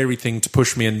is a scary thing to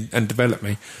push me and develop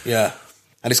me. Yeah,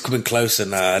 and it's coming closer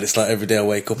now. And it's like every day I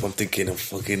wake up, I'm thinking, I'm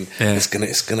fucking, it's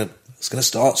gonna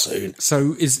start soon.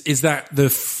 So is that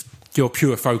your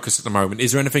pure focus at the moment?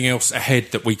 Is there anything else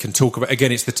ahead that we can talk about?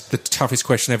 Again, it's the toughest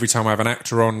question every time I have an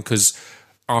actor on, because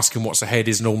asking what's ahead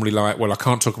is normally like, well, I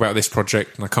can't talk about this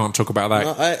project and I can't talk about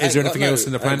that. No, is there anything else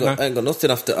in the plan? I ain't got nothing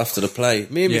after the play.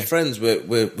 Me and my friends,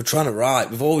 we're trying to write.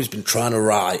 We've always been trying to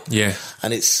write. Yeah.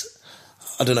 And it's,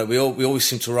 I don't know, we always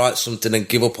seem to write something and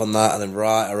give up on that and then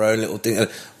write our own little thing.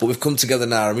 But we've come together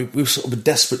now and we've sort of been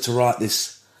desperate to write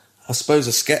this, I suppose,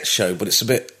 a sketch show, but it's a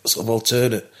bit sort of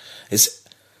alternate. It's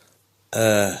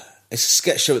a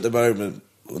sketch show at the moment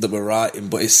that we're writing,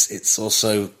 but it's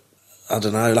also, I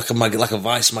don't know, like a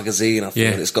Vice magazine. I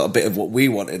feel it's got a bit of what we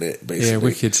want in it, basically. Yeah,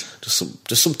 wicked.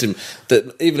 Just something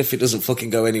that even if it doesn't fucking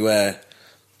go anywhere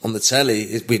on the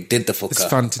telly, we did the fucker. It's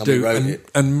fun to do,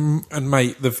 and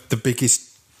mate, the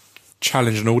biggest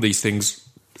challenge in all these things,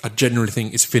 I generally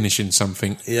think, is finishing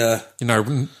something. Yeah, you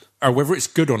know, whether it's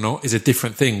good or not is a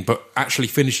different thing, but actually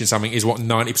finishing something is what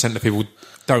 90% of people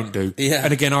don't do. Yeah.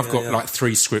 And again, I've got like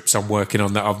 3 scripts I'm working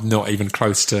on that I'm not even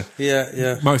close to.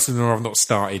 Yeah. Most of them I've not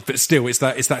started, but still, it's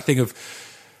that thing of,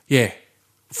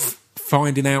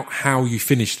 finding out how you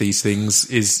finish these things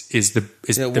is the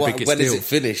biggest deal. When is it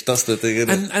finished? That's the thing, isn't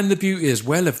it? And the beauty as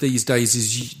well of these days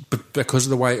is because of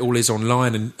the way it all is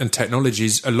online and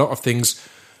technologies, a lot of things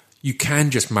you can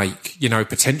just make,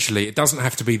 potentially, it doesn't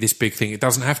have to be this big thing. It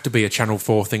doesn't have to be a Channel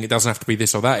 4 thing. It doesn't have to be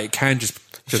this or that. It can just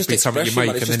be something you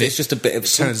make. Man. It's just a bit of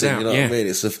something, out, what I mean?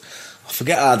 It's I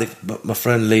forget how my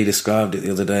friend Lee described it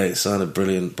the other day. It sounded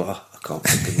brilliant, but I can't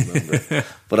fucking remember it.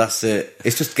 But that's it.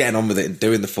 It's just getting on with it and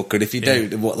doing the fucker. And if you do,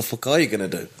 then what the fuck are you going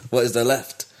to do? What is there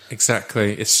left?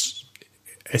 Exactly. It's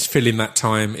filling that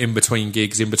time in between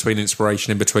gigs, in between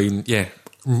inspiration, in between,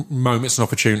 moments and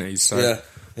opportunities. So. Yeah.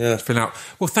 Out.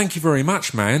 Well, thank you very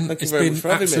much, man. It's been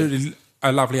absolutely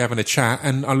lovely having a chat,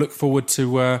 and I look forward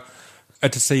to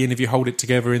seeing if you hold it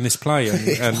together in this play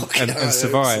and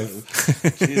survive. So.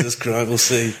 Jesus Christ, we'll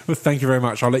see. Well, thank you very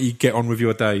much. I'll let you get on with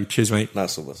your day. Cheers, mate.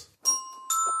 Nice of us.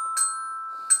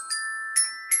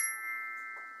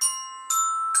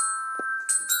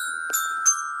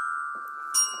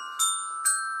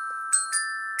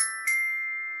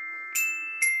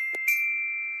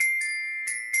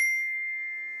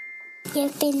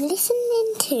 You've been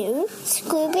listening to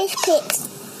Scroobius Picks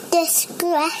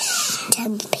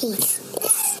Discretion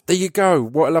Pieces. There you go.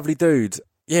 What a lovely dude.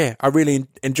 Yeah, I really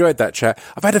enjoyed that chat.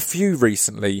 I've had a few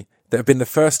recently that have been the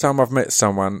first time I've met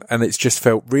someone, and it's just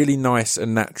felt really nice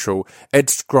and natural. Ed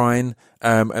Skrein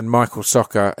and Michael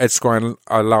Soccer. Ed Skrein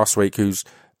last week,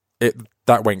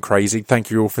 that went crazy. Thank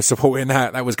you all for supporting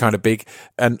that. That was kind of big.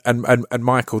 And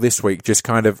Michael this week, just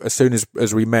kind of, as soon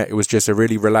as we met, it was just a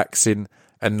really relaxing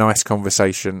and nice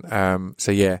conversation.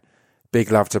 So yeah,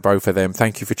 big love to both of them.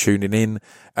 Thank you for tuning in.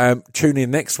 Tune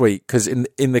in next week, because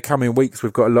in the coming weeks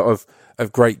we've got a lot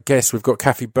of great guests. We've got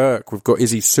Kathy Burke, we've got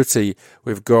Izzy Sooty,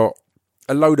 we've got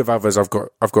a load of others I've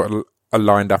got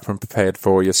lined up and prepared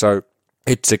for you. So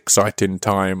it's exciting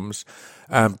times.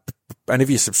 And if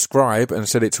you subscribe and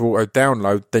set it to auto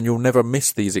download, then you'll never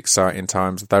miss these exciting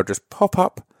times. They'll just pop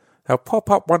up. They'll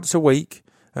pop up once a week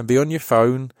and be on your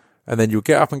phone. And then you'll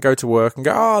get up and go to work and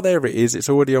go, there it is. It's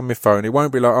already on my phone. It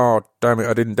won't be like, oh, damn it,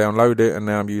 I didn't download it and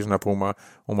now I'm using up all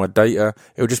my data.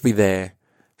 It'll just be there.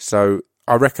 So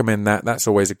I recommend that. That's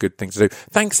always a good thing to do.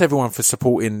 Thanks everyone for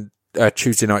supporting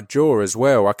Tuesday Night Jaw as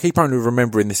well. I keep only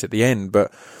remembering this at the end,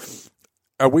 but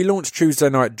we launched Tuesday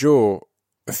Night Jaw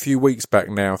a few weeks back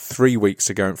now, 3 weeks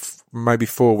ago, maybe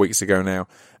 4 weeks ago now.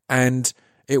 And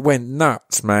it went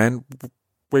nuts, man.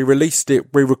 We released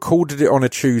it, we recorded it on a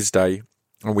Tuesday.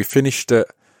 And we finished it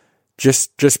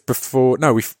just before.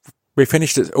 No, we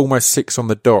finished at almost 6 on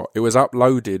the dot. It was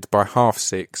uploaded by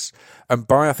 6:30, and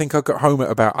I think I got home at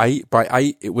about 8. By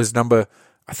 8, it was number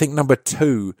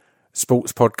 2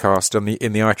 sports podcast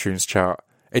in the iTunes chart.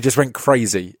 It just went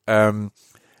crazy. And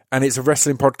it's a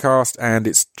wrestling podcast, and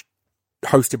it's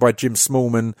hosted by Jim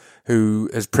Smallman,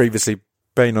 who has previously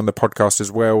been on the podcast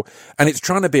as well. And it's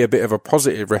trying to be a bit of a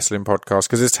positive wrestling podcast,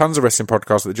 because there's tons of wrestling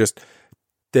podcasts that just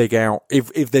dig out.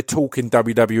 If they're talking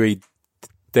WWE,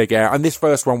 dig out. And this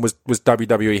first one was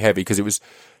WWE heavy, because it was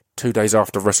 2 days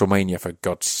after WrestleMania, for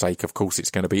God's sake. Of course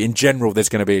it's going to be. In general, there's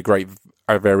going to be a great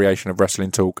variation of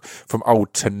wrestling talk, from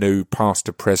old to new, past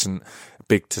to present,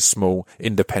 big to small,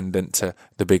 independent to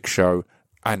the big show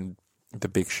and the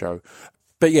big show.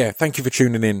 But yeah, thank you for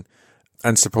tuning in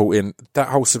and supporting. That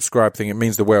whole subscribe thing, it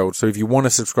means the world. So if you want to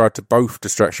subscribe to both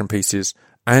Distraction Pieces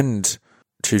and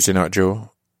Tuesday Night Jaw,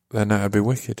 then that would be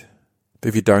wicked. But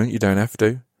if you don't have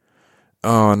to.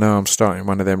 Oh no, I'm starting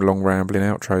one of them long rambling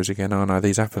outros again. Oh no,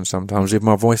 these happen sometimes. If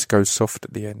my voice goes soft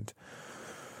at the end,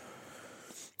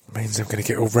 it means I'm going to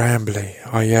get all rambly.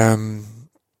 I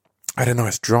had a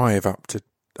nice drive up to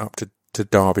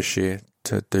Derbyshire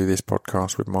to do this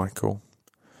podcast with Michael.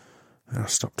 And I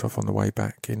stopped off on the way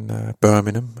back in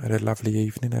Birmingham. Had a lovely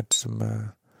evening. Had some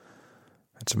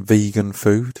vegan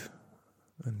food,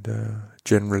 and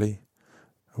generally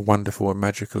a wonderful and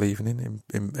magical evening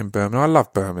in Birmingham. I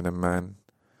love Birmingham, man.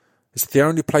 It's the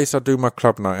only place I do my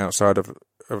club night outside of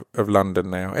London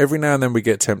now. Every now and then we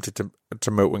get tempted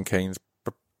to Milton Keynes,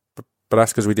 but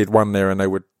that's because we did one there and they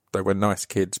were nice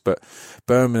kids. But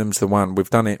Birmingham's the one. We've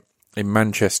done it in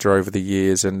Manchester over the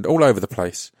years and all over the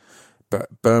place.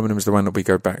 But Birmingham's the one that we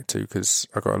go back to, because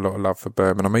I got a lot of love for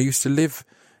Birmingham. I used to live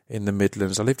in the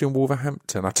Midlands. I lived in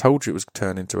Wolverhampton. I told you it was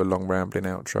turned into a long rambling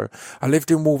outro. I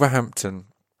lived in Wolverhampton.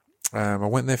 I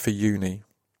went there for uni.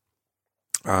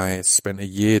 I spent a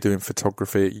year doing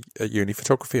photography at uni,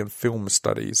 photography and film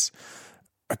studies.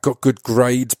 I got good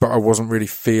grades, but I wasn't really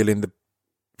feeling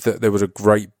that there was a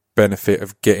great benefit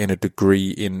of getting a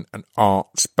degree in an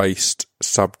arts-based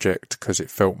subject, because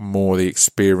it felt more the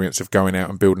experience of going out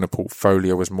and building a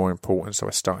portfolio was more important. So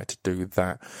I started to do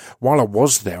that. While I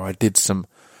was there, I did an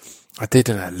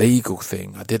illegal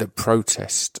thing. I did a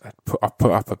protest. I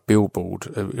put up a billboard.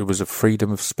 It was a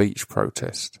freedom of speech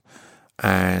protest,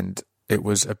 and it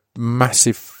was a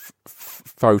massive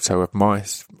photo of my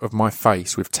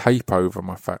face with tape over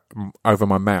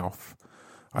my mouth.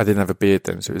 I didn't have a beard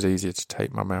then, so it was easier to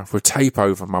tape my mouth. With tape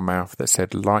over my mouth that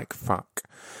said "like fuck,"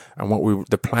 and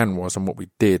the plan was, and what we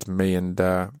did, me and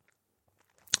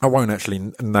I won't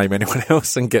actually name anyone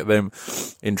else and get them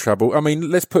in trouble. I mean,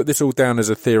 let's put this all down as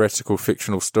a theoretical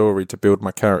fictional story to build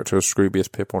my character of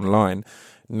Scroobius Pip online.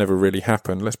 It never really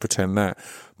happened. Let's pretend that.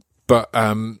 But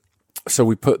so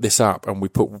we put this up, and we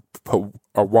put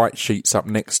our white sheets up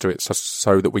next to it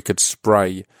so that we could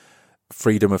spray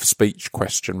freedom of speech ?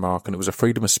 And it was a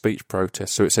freedom of speech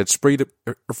protest. So it said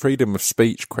freedom of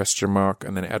speech ?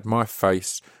 And then it had my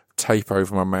face, tape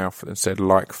over my mouth, and said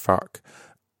 "like fuck."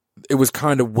 It was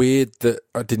kind of weird that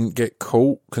I didn't get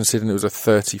caught, considering it was a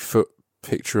 30-foot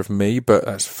picture of me, but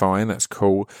that's fine, that's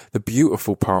cool. The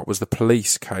beautiful part was the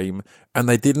police came and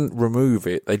they didn't remove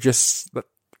it.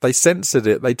 They censored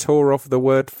it. They tore off the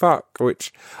word fuck,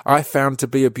 which I found to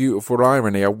be a beautiful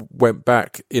irony. I went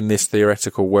back in this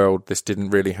theoretical world. This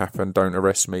didn't really happen. Don't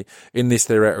arrest me. In this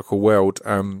theoretical world,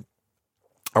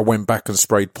 I went back and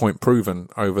sprayed Point Proven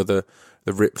over the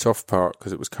ripped off part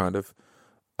because it was kind of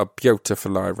a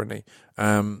beautiful irony.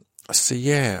 So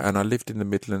yeah, and I lived in the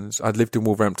Midlands. I'd lived in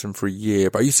Wolverhampton for a year,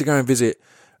 but I used to go and visit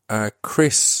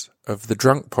Chris of the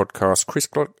Drunk podcast, Chris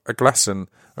Glasson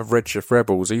of Redshift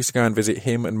Rebels. I used to go and visit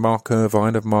him and Mark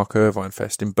Irvine of Mark Irvine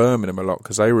Fest in Birmingham a lot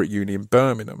because they were at uni in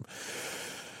Birmingham.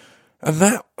 And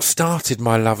that started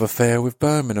my love affair with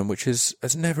Birmingham, which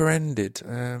has never ended.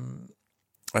 And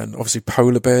obviously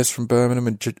Polar Bears from Birmingham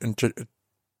and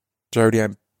Jodie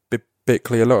Ann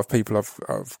Bickley, a lot of people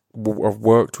I've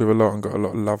worked with a lot and got a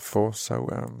lot of love for. So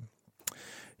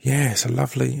yeah, it's a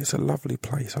lovely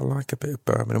place. I like a bit of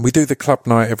Birmingham. We do the club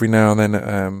night every now and then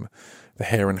at the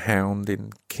Hare and Hound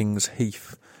in Kings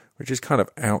Heath, which is kind of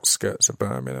outskirts of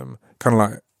Birmingham, kind of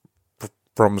like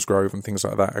Bromsgrove and things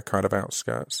like that are kind of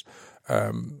outskirts.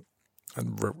 And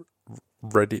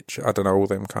Redditch, I don't know, all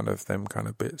them kind of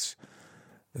bits.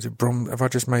 Is it have I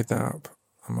just made that up?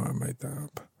 I might have made that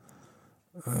up.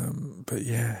 But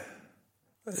yeah,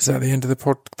 is that the end of the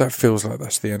pod? That feels like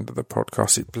that's the end of the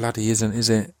podcast. It bloody isn't, is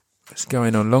it? It's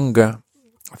going on longer.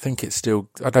 I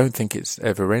don't think it's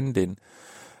ever ending.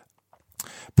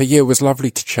 But yeah, it was lovely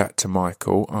to chat to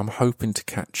Michael. I'm hoping to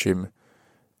catch him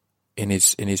in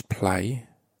his play,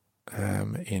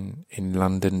 in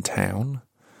London town.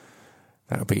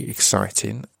 That'll be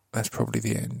exciting. That's probably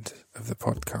the end of the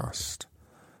podcast.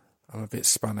 I'm a bit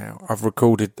spun out.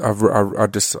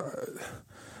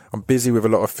 I'm busy with a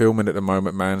lot of filming at the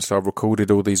moment, man, so I've recorded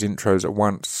all these intros at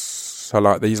once. So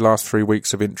like these last 3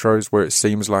 weeks of intros where it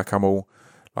seems like I'm all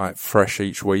like fresh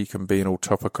each week and being all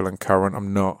topical and current,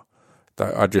 I'm not.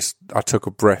 I took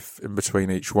a breath in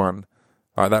between each one.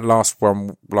 Like that last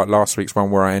one, like last week's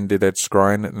one where I ended Ed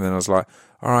Skrein and then I was like,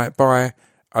 all right, bye.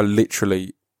 I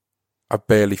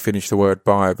barely finished the word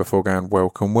bye before going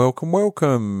welcome, welcome,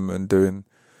 welcome and doing...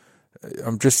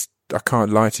 I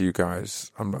can't lie to you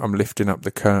guys. I'm lifting up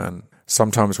the curtain.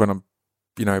 Sometimes when I'm,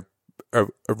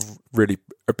 really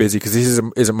busy, because this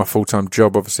isn't my full-time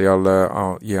job, obviously,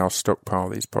 I'll stockpile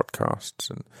these podcasts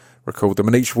and record them.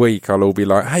 And each week I'll all be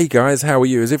like, hey guys, how are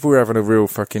you? As if we're having a real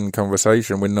fucking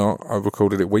conversation. We're not. I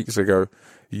recorded it weeks ago.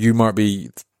 You might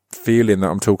be feeling that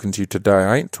I'm talking to you today.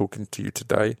 I ain't talking to you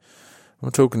today.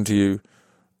 I'm talking to you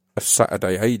a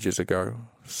Saturday ages ago.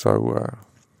 So,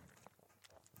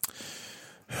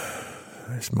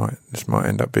 This might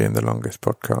end up being the longest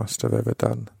podcast I've ever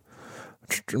done.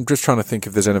 I'm just trying to think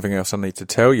if there's anything else I need to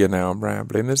tell you now. I'm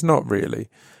rambling. There's not really.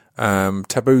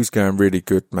 Taboo's going really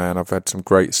good, man. I've had some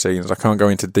great scenes. I can't go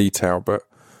into detail, but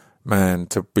man,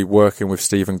 to be working with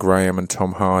Stephen Graham and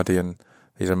Tom Hardy and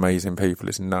these amazing people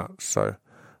is nuts. So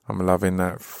I'm loving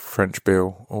that. French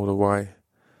Bill all the way.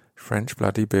 French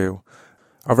bloody Bill.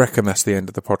 I reckon that's the end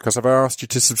of the podcast. I've asked you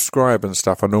to subscribe and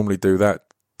stuff. I normally do that,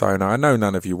 don't I? I know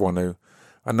none of you want to.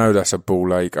 I know that's a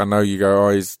ball ache. I know you go,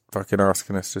 oh, he's fucking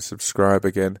asking us to subscribe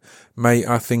again. Mate,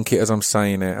 I think it as I'm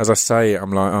saying it. As I say it,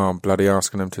 I'm like, oh, I'm bloody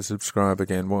asking them to subscribe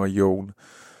again. What a yawn.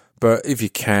 But if you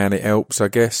can, it helps, I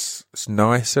guess. It's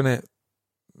nice, isn't it?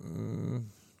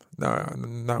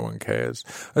 No one cares.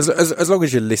 As long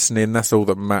as you're listening, that's all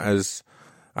that matters.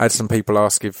 I had some people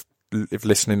ask if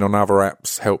listening on other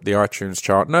apps help the iTunes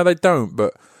chart. No, they don't,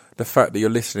 but the fact that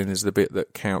you're listening is the bit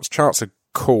that counts. Charts are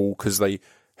cool because they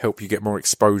help you get more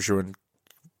exposure and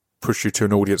push you to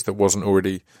an audience that wasn't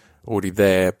already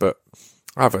there. But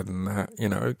other than that,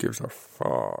 who gives a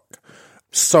fuck?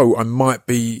 So I might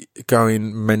be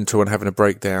going mental and having a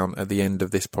breakdown at the end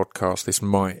of this podcast. This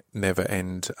might never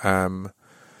end.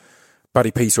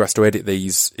 Buddy Peace, who has to edit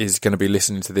these, is going to be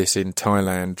listening to this in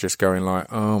Thailand, just going like,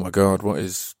 oh my God, what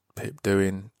is Pip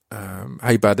doing?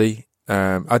 Hey, buddy.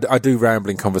 I do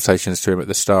rambling conversations to him at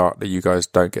the start that you guys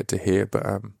don't get to hear,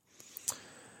 but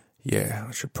yeah,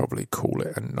 I should probably call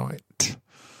it a night.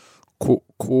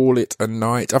 Call it a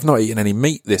night. I've not eaten any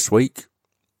meat this week.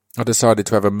 I decided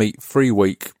to have a meat-free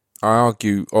week. I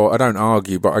don't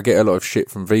argue, but I get a lot of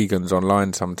shit from vegans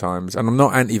online sometimes, and I'm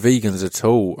not anti-vegans at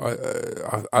all.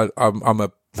 I'm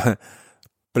a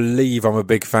believe I'm a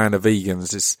big fan of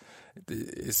vegans.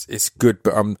 It's good,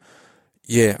 but I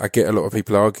get a lot of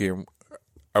people arguing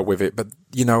with it. But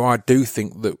I do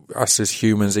think that us as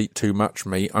humans eat too much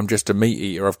meat. I'm just a meat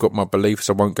eater. I've got my beliefs.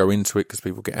 I won't go into it because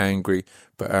people get angry.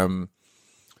 But I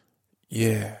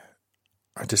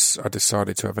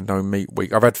decided to have a no meat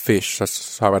week. I've had fish,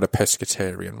 so I had a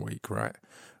pescatarian week, right?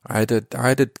 I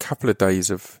had a couple of days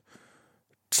of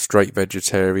straight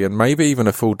vegetarian, maybe even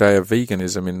a full day of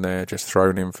veganism in there, just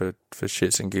thrown in for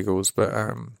shits and giggles. But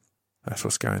that's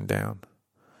what's going down.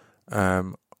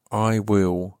 I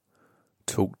will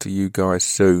talk to you guys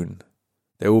soon.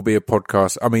 There will be a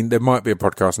podcast. I mean, there might be a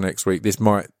podcast next week. This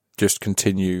might just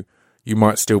continue. You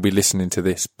might still be listening to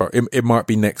this, but it might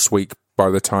be next week by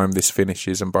the time this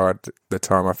finishes and by the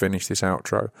time I finish this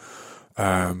outro.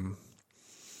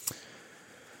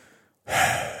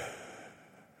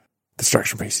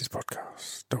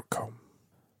 DistractionPiecesPodcast.com.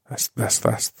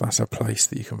 That's a place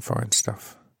that you can find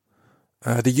stuff.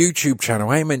 The YouTube channel,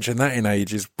 I ain't mentioned that in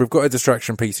ages. We've got a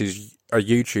Distraction Pieces a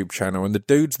YouTube channel, and the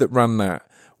dudes that run that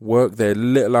work their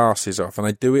little asses off, and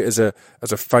they do it as a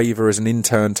favour, as an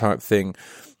intern type thing.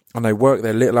 And they work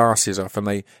their little asses off, and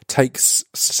they take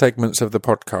segments of the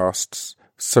podcasts,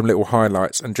 some little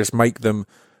highlights, and just make them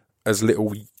as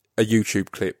little a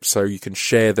YouTube clip, so you can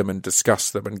share them and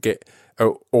discuss them and get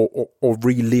or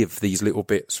relive these little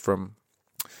bits from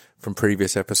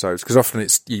previous episodes. Because often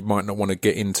you might not want to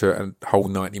get into a whole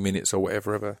 90 minutes or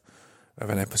whatever of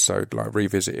an episode, like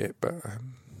revisit it. But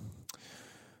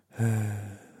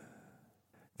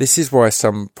this is why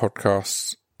some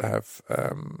podcasts have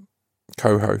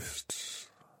co-hosts,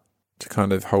 to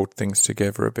kind of hold things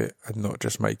together a bit and not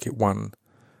just make it one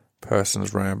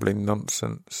person's rambling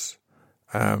nonsense.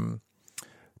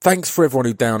 Thanks for everyone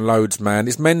who downloads, man.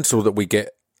 It's mental that we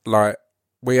get, like,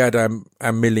 we had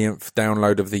our millionth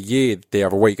download of the year the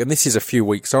other week, and this is a few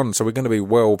weeks on, so we're going to be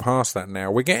well past that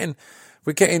now. We're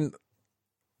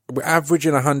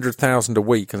averaging 100,000 a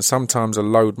week, and sometimes a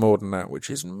load more than that, which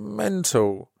is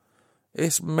mental.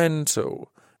 It's mental.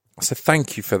 So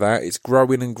thank you for that. It's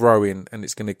growing and growing, and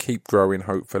it's going to keep growing,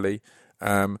 hopefully.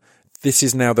 This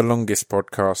is now the longest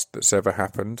podcast that's ever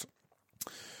happened.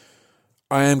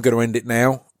 I am going to end it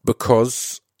now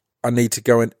because I need to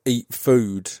go and eat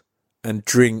food and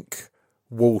drink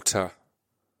water.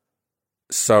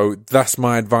 So that's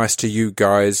my advice to you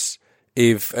guys.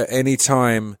 If at any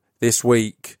time this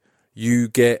week you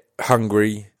get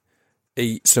hungry,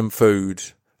 eat some food.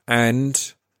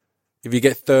 And if you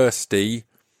get thirsty,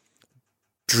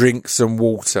 drink some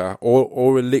water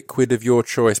or a liquid of your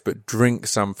choice, but drink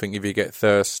something if you get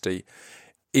thirsty.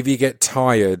 If you get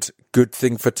tired, good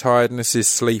thing for tiredness is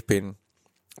sleeping.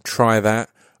 Try that.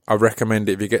 I recommend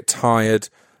it. If you get tired,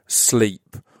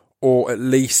 sleep, or at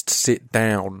least sit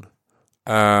down,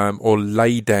 or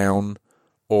lay down,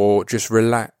 or just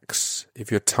relax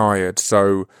if you're tired.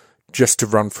 So just to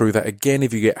run through that again,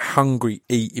 if you get hungry,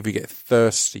 eat. If you get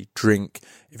thirsty, drink.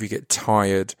 If you get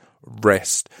tired,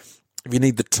 rest. If you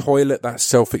need the toilet, that's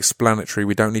self-explanatory.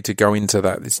 We don't need to go into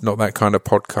that. It's not that kind of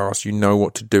podcast. You know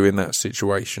what to do in that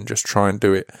situation. Just try and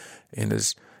do it in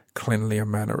as cleanly a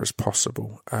manner as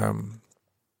possible.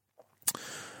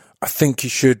 I think you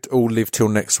should all live till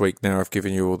next week now. I've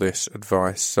given you all this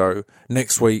advice. So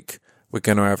next week, we're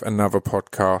going to have another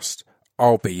podcast.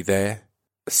 I'll be there.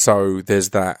 So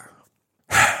there's that.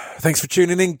 Thanks for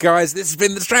tuning in, guys. This has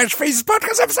been the Distraction Pieces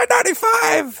Podcast, episode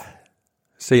 95.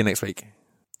 See you next week.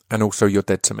 And also, you're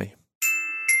dead to me.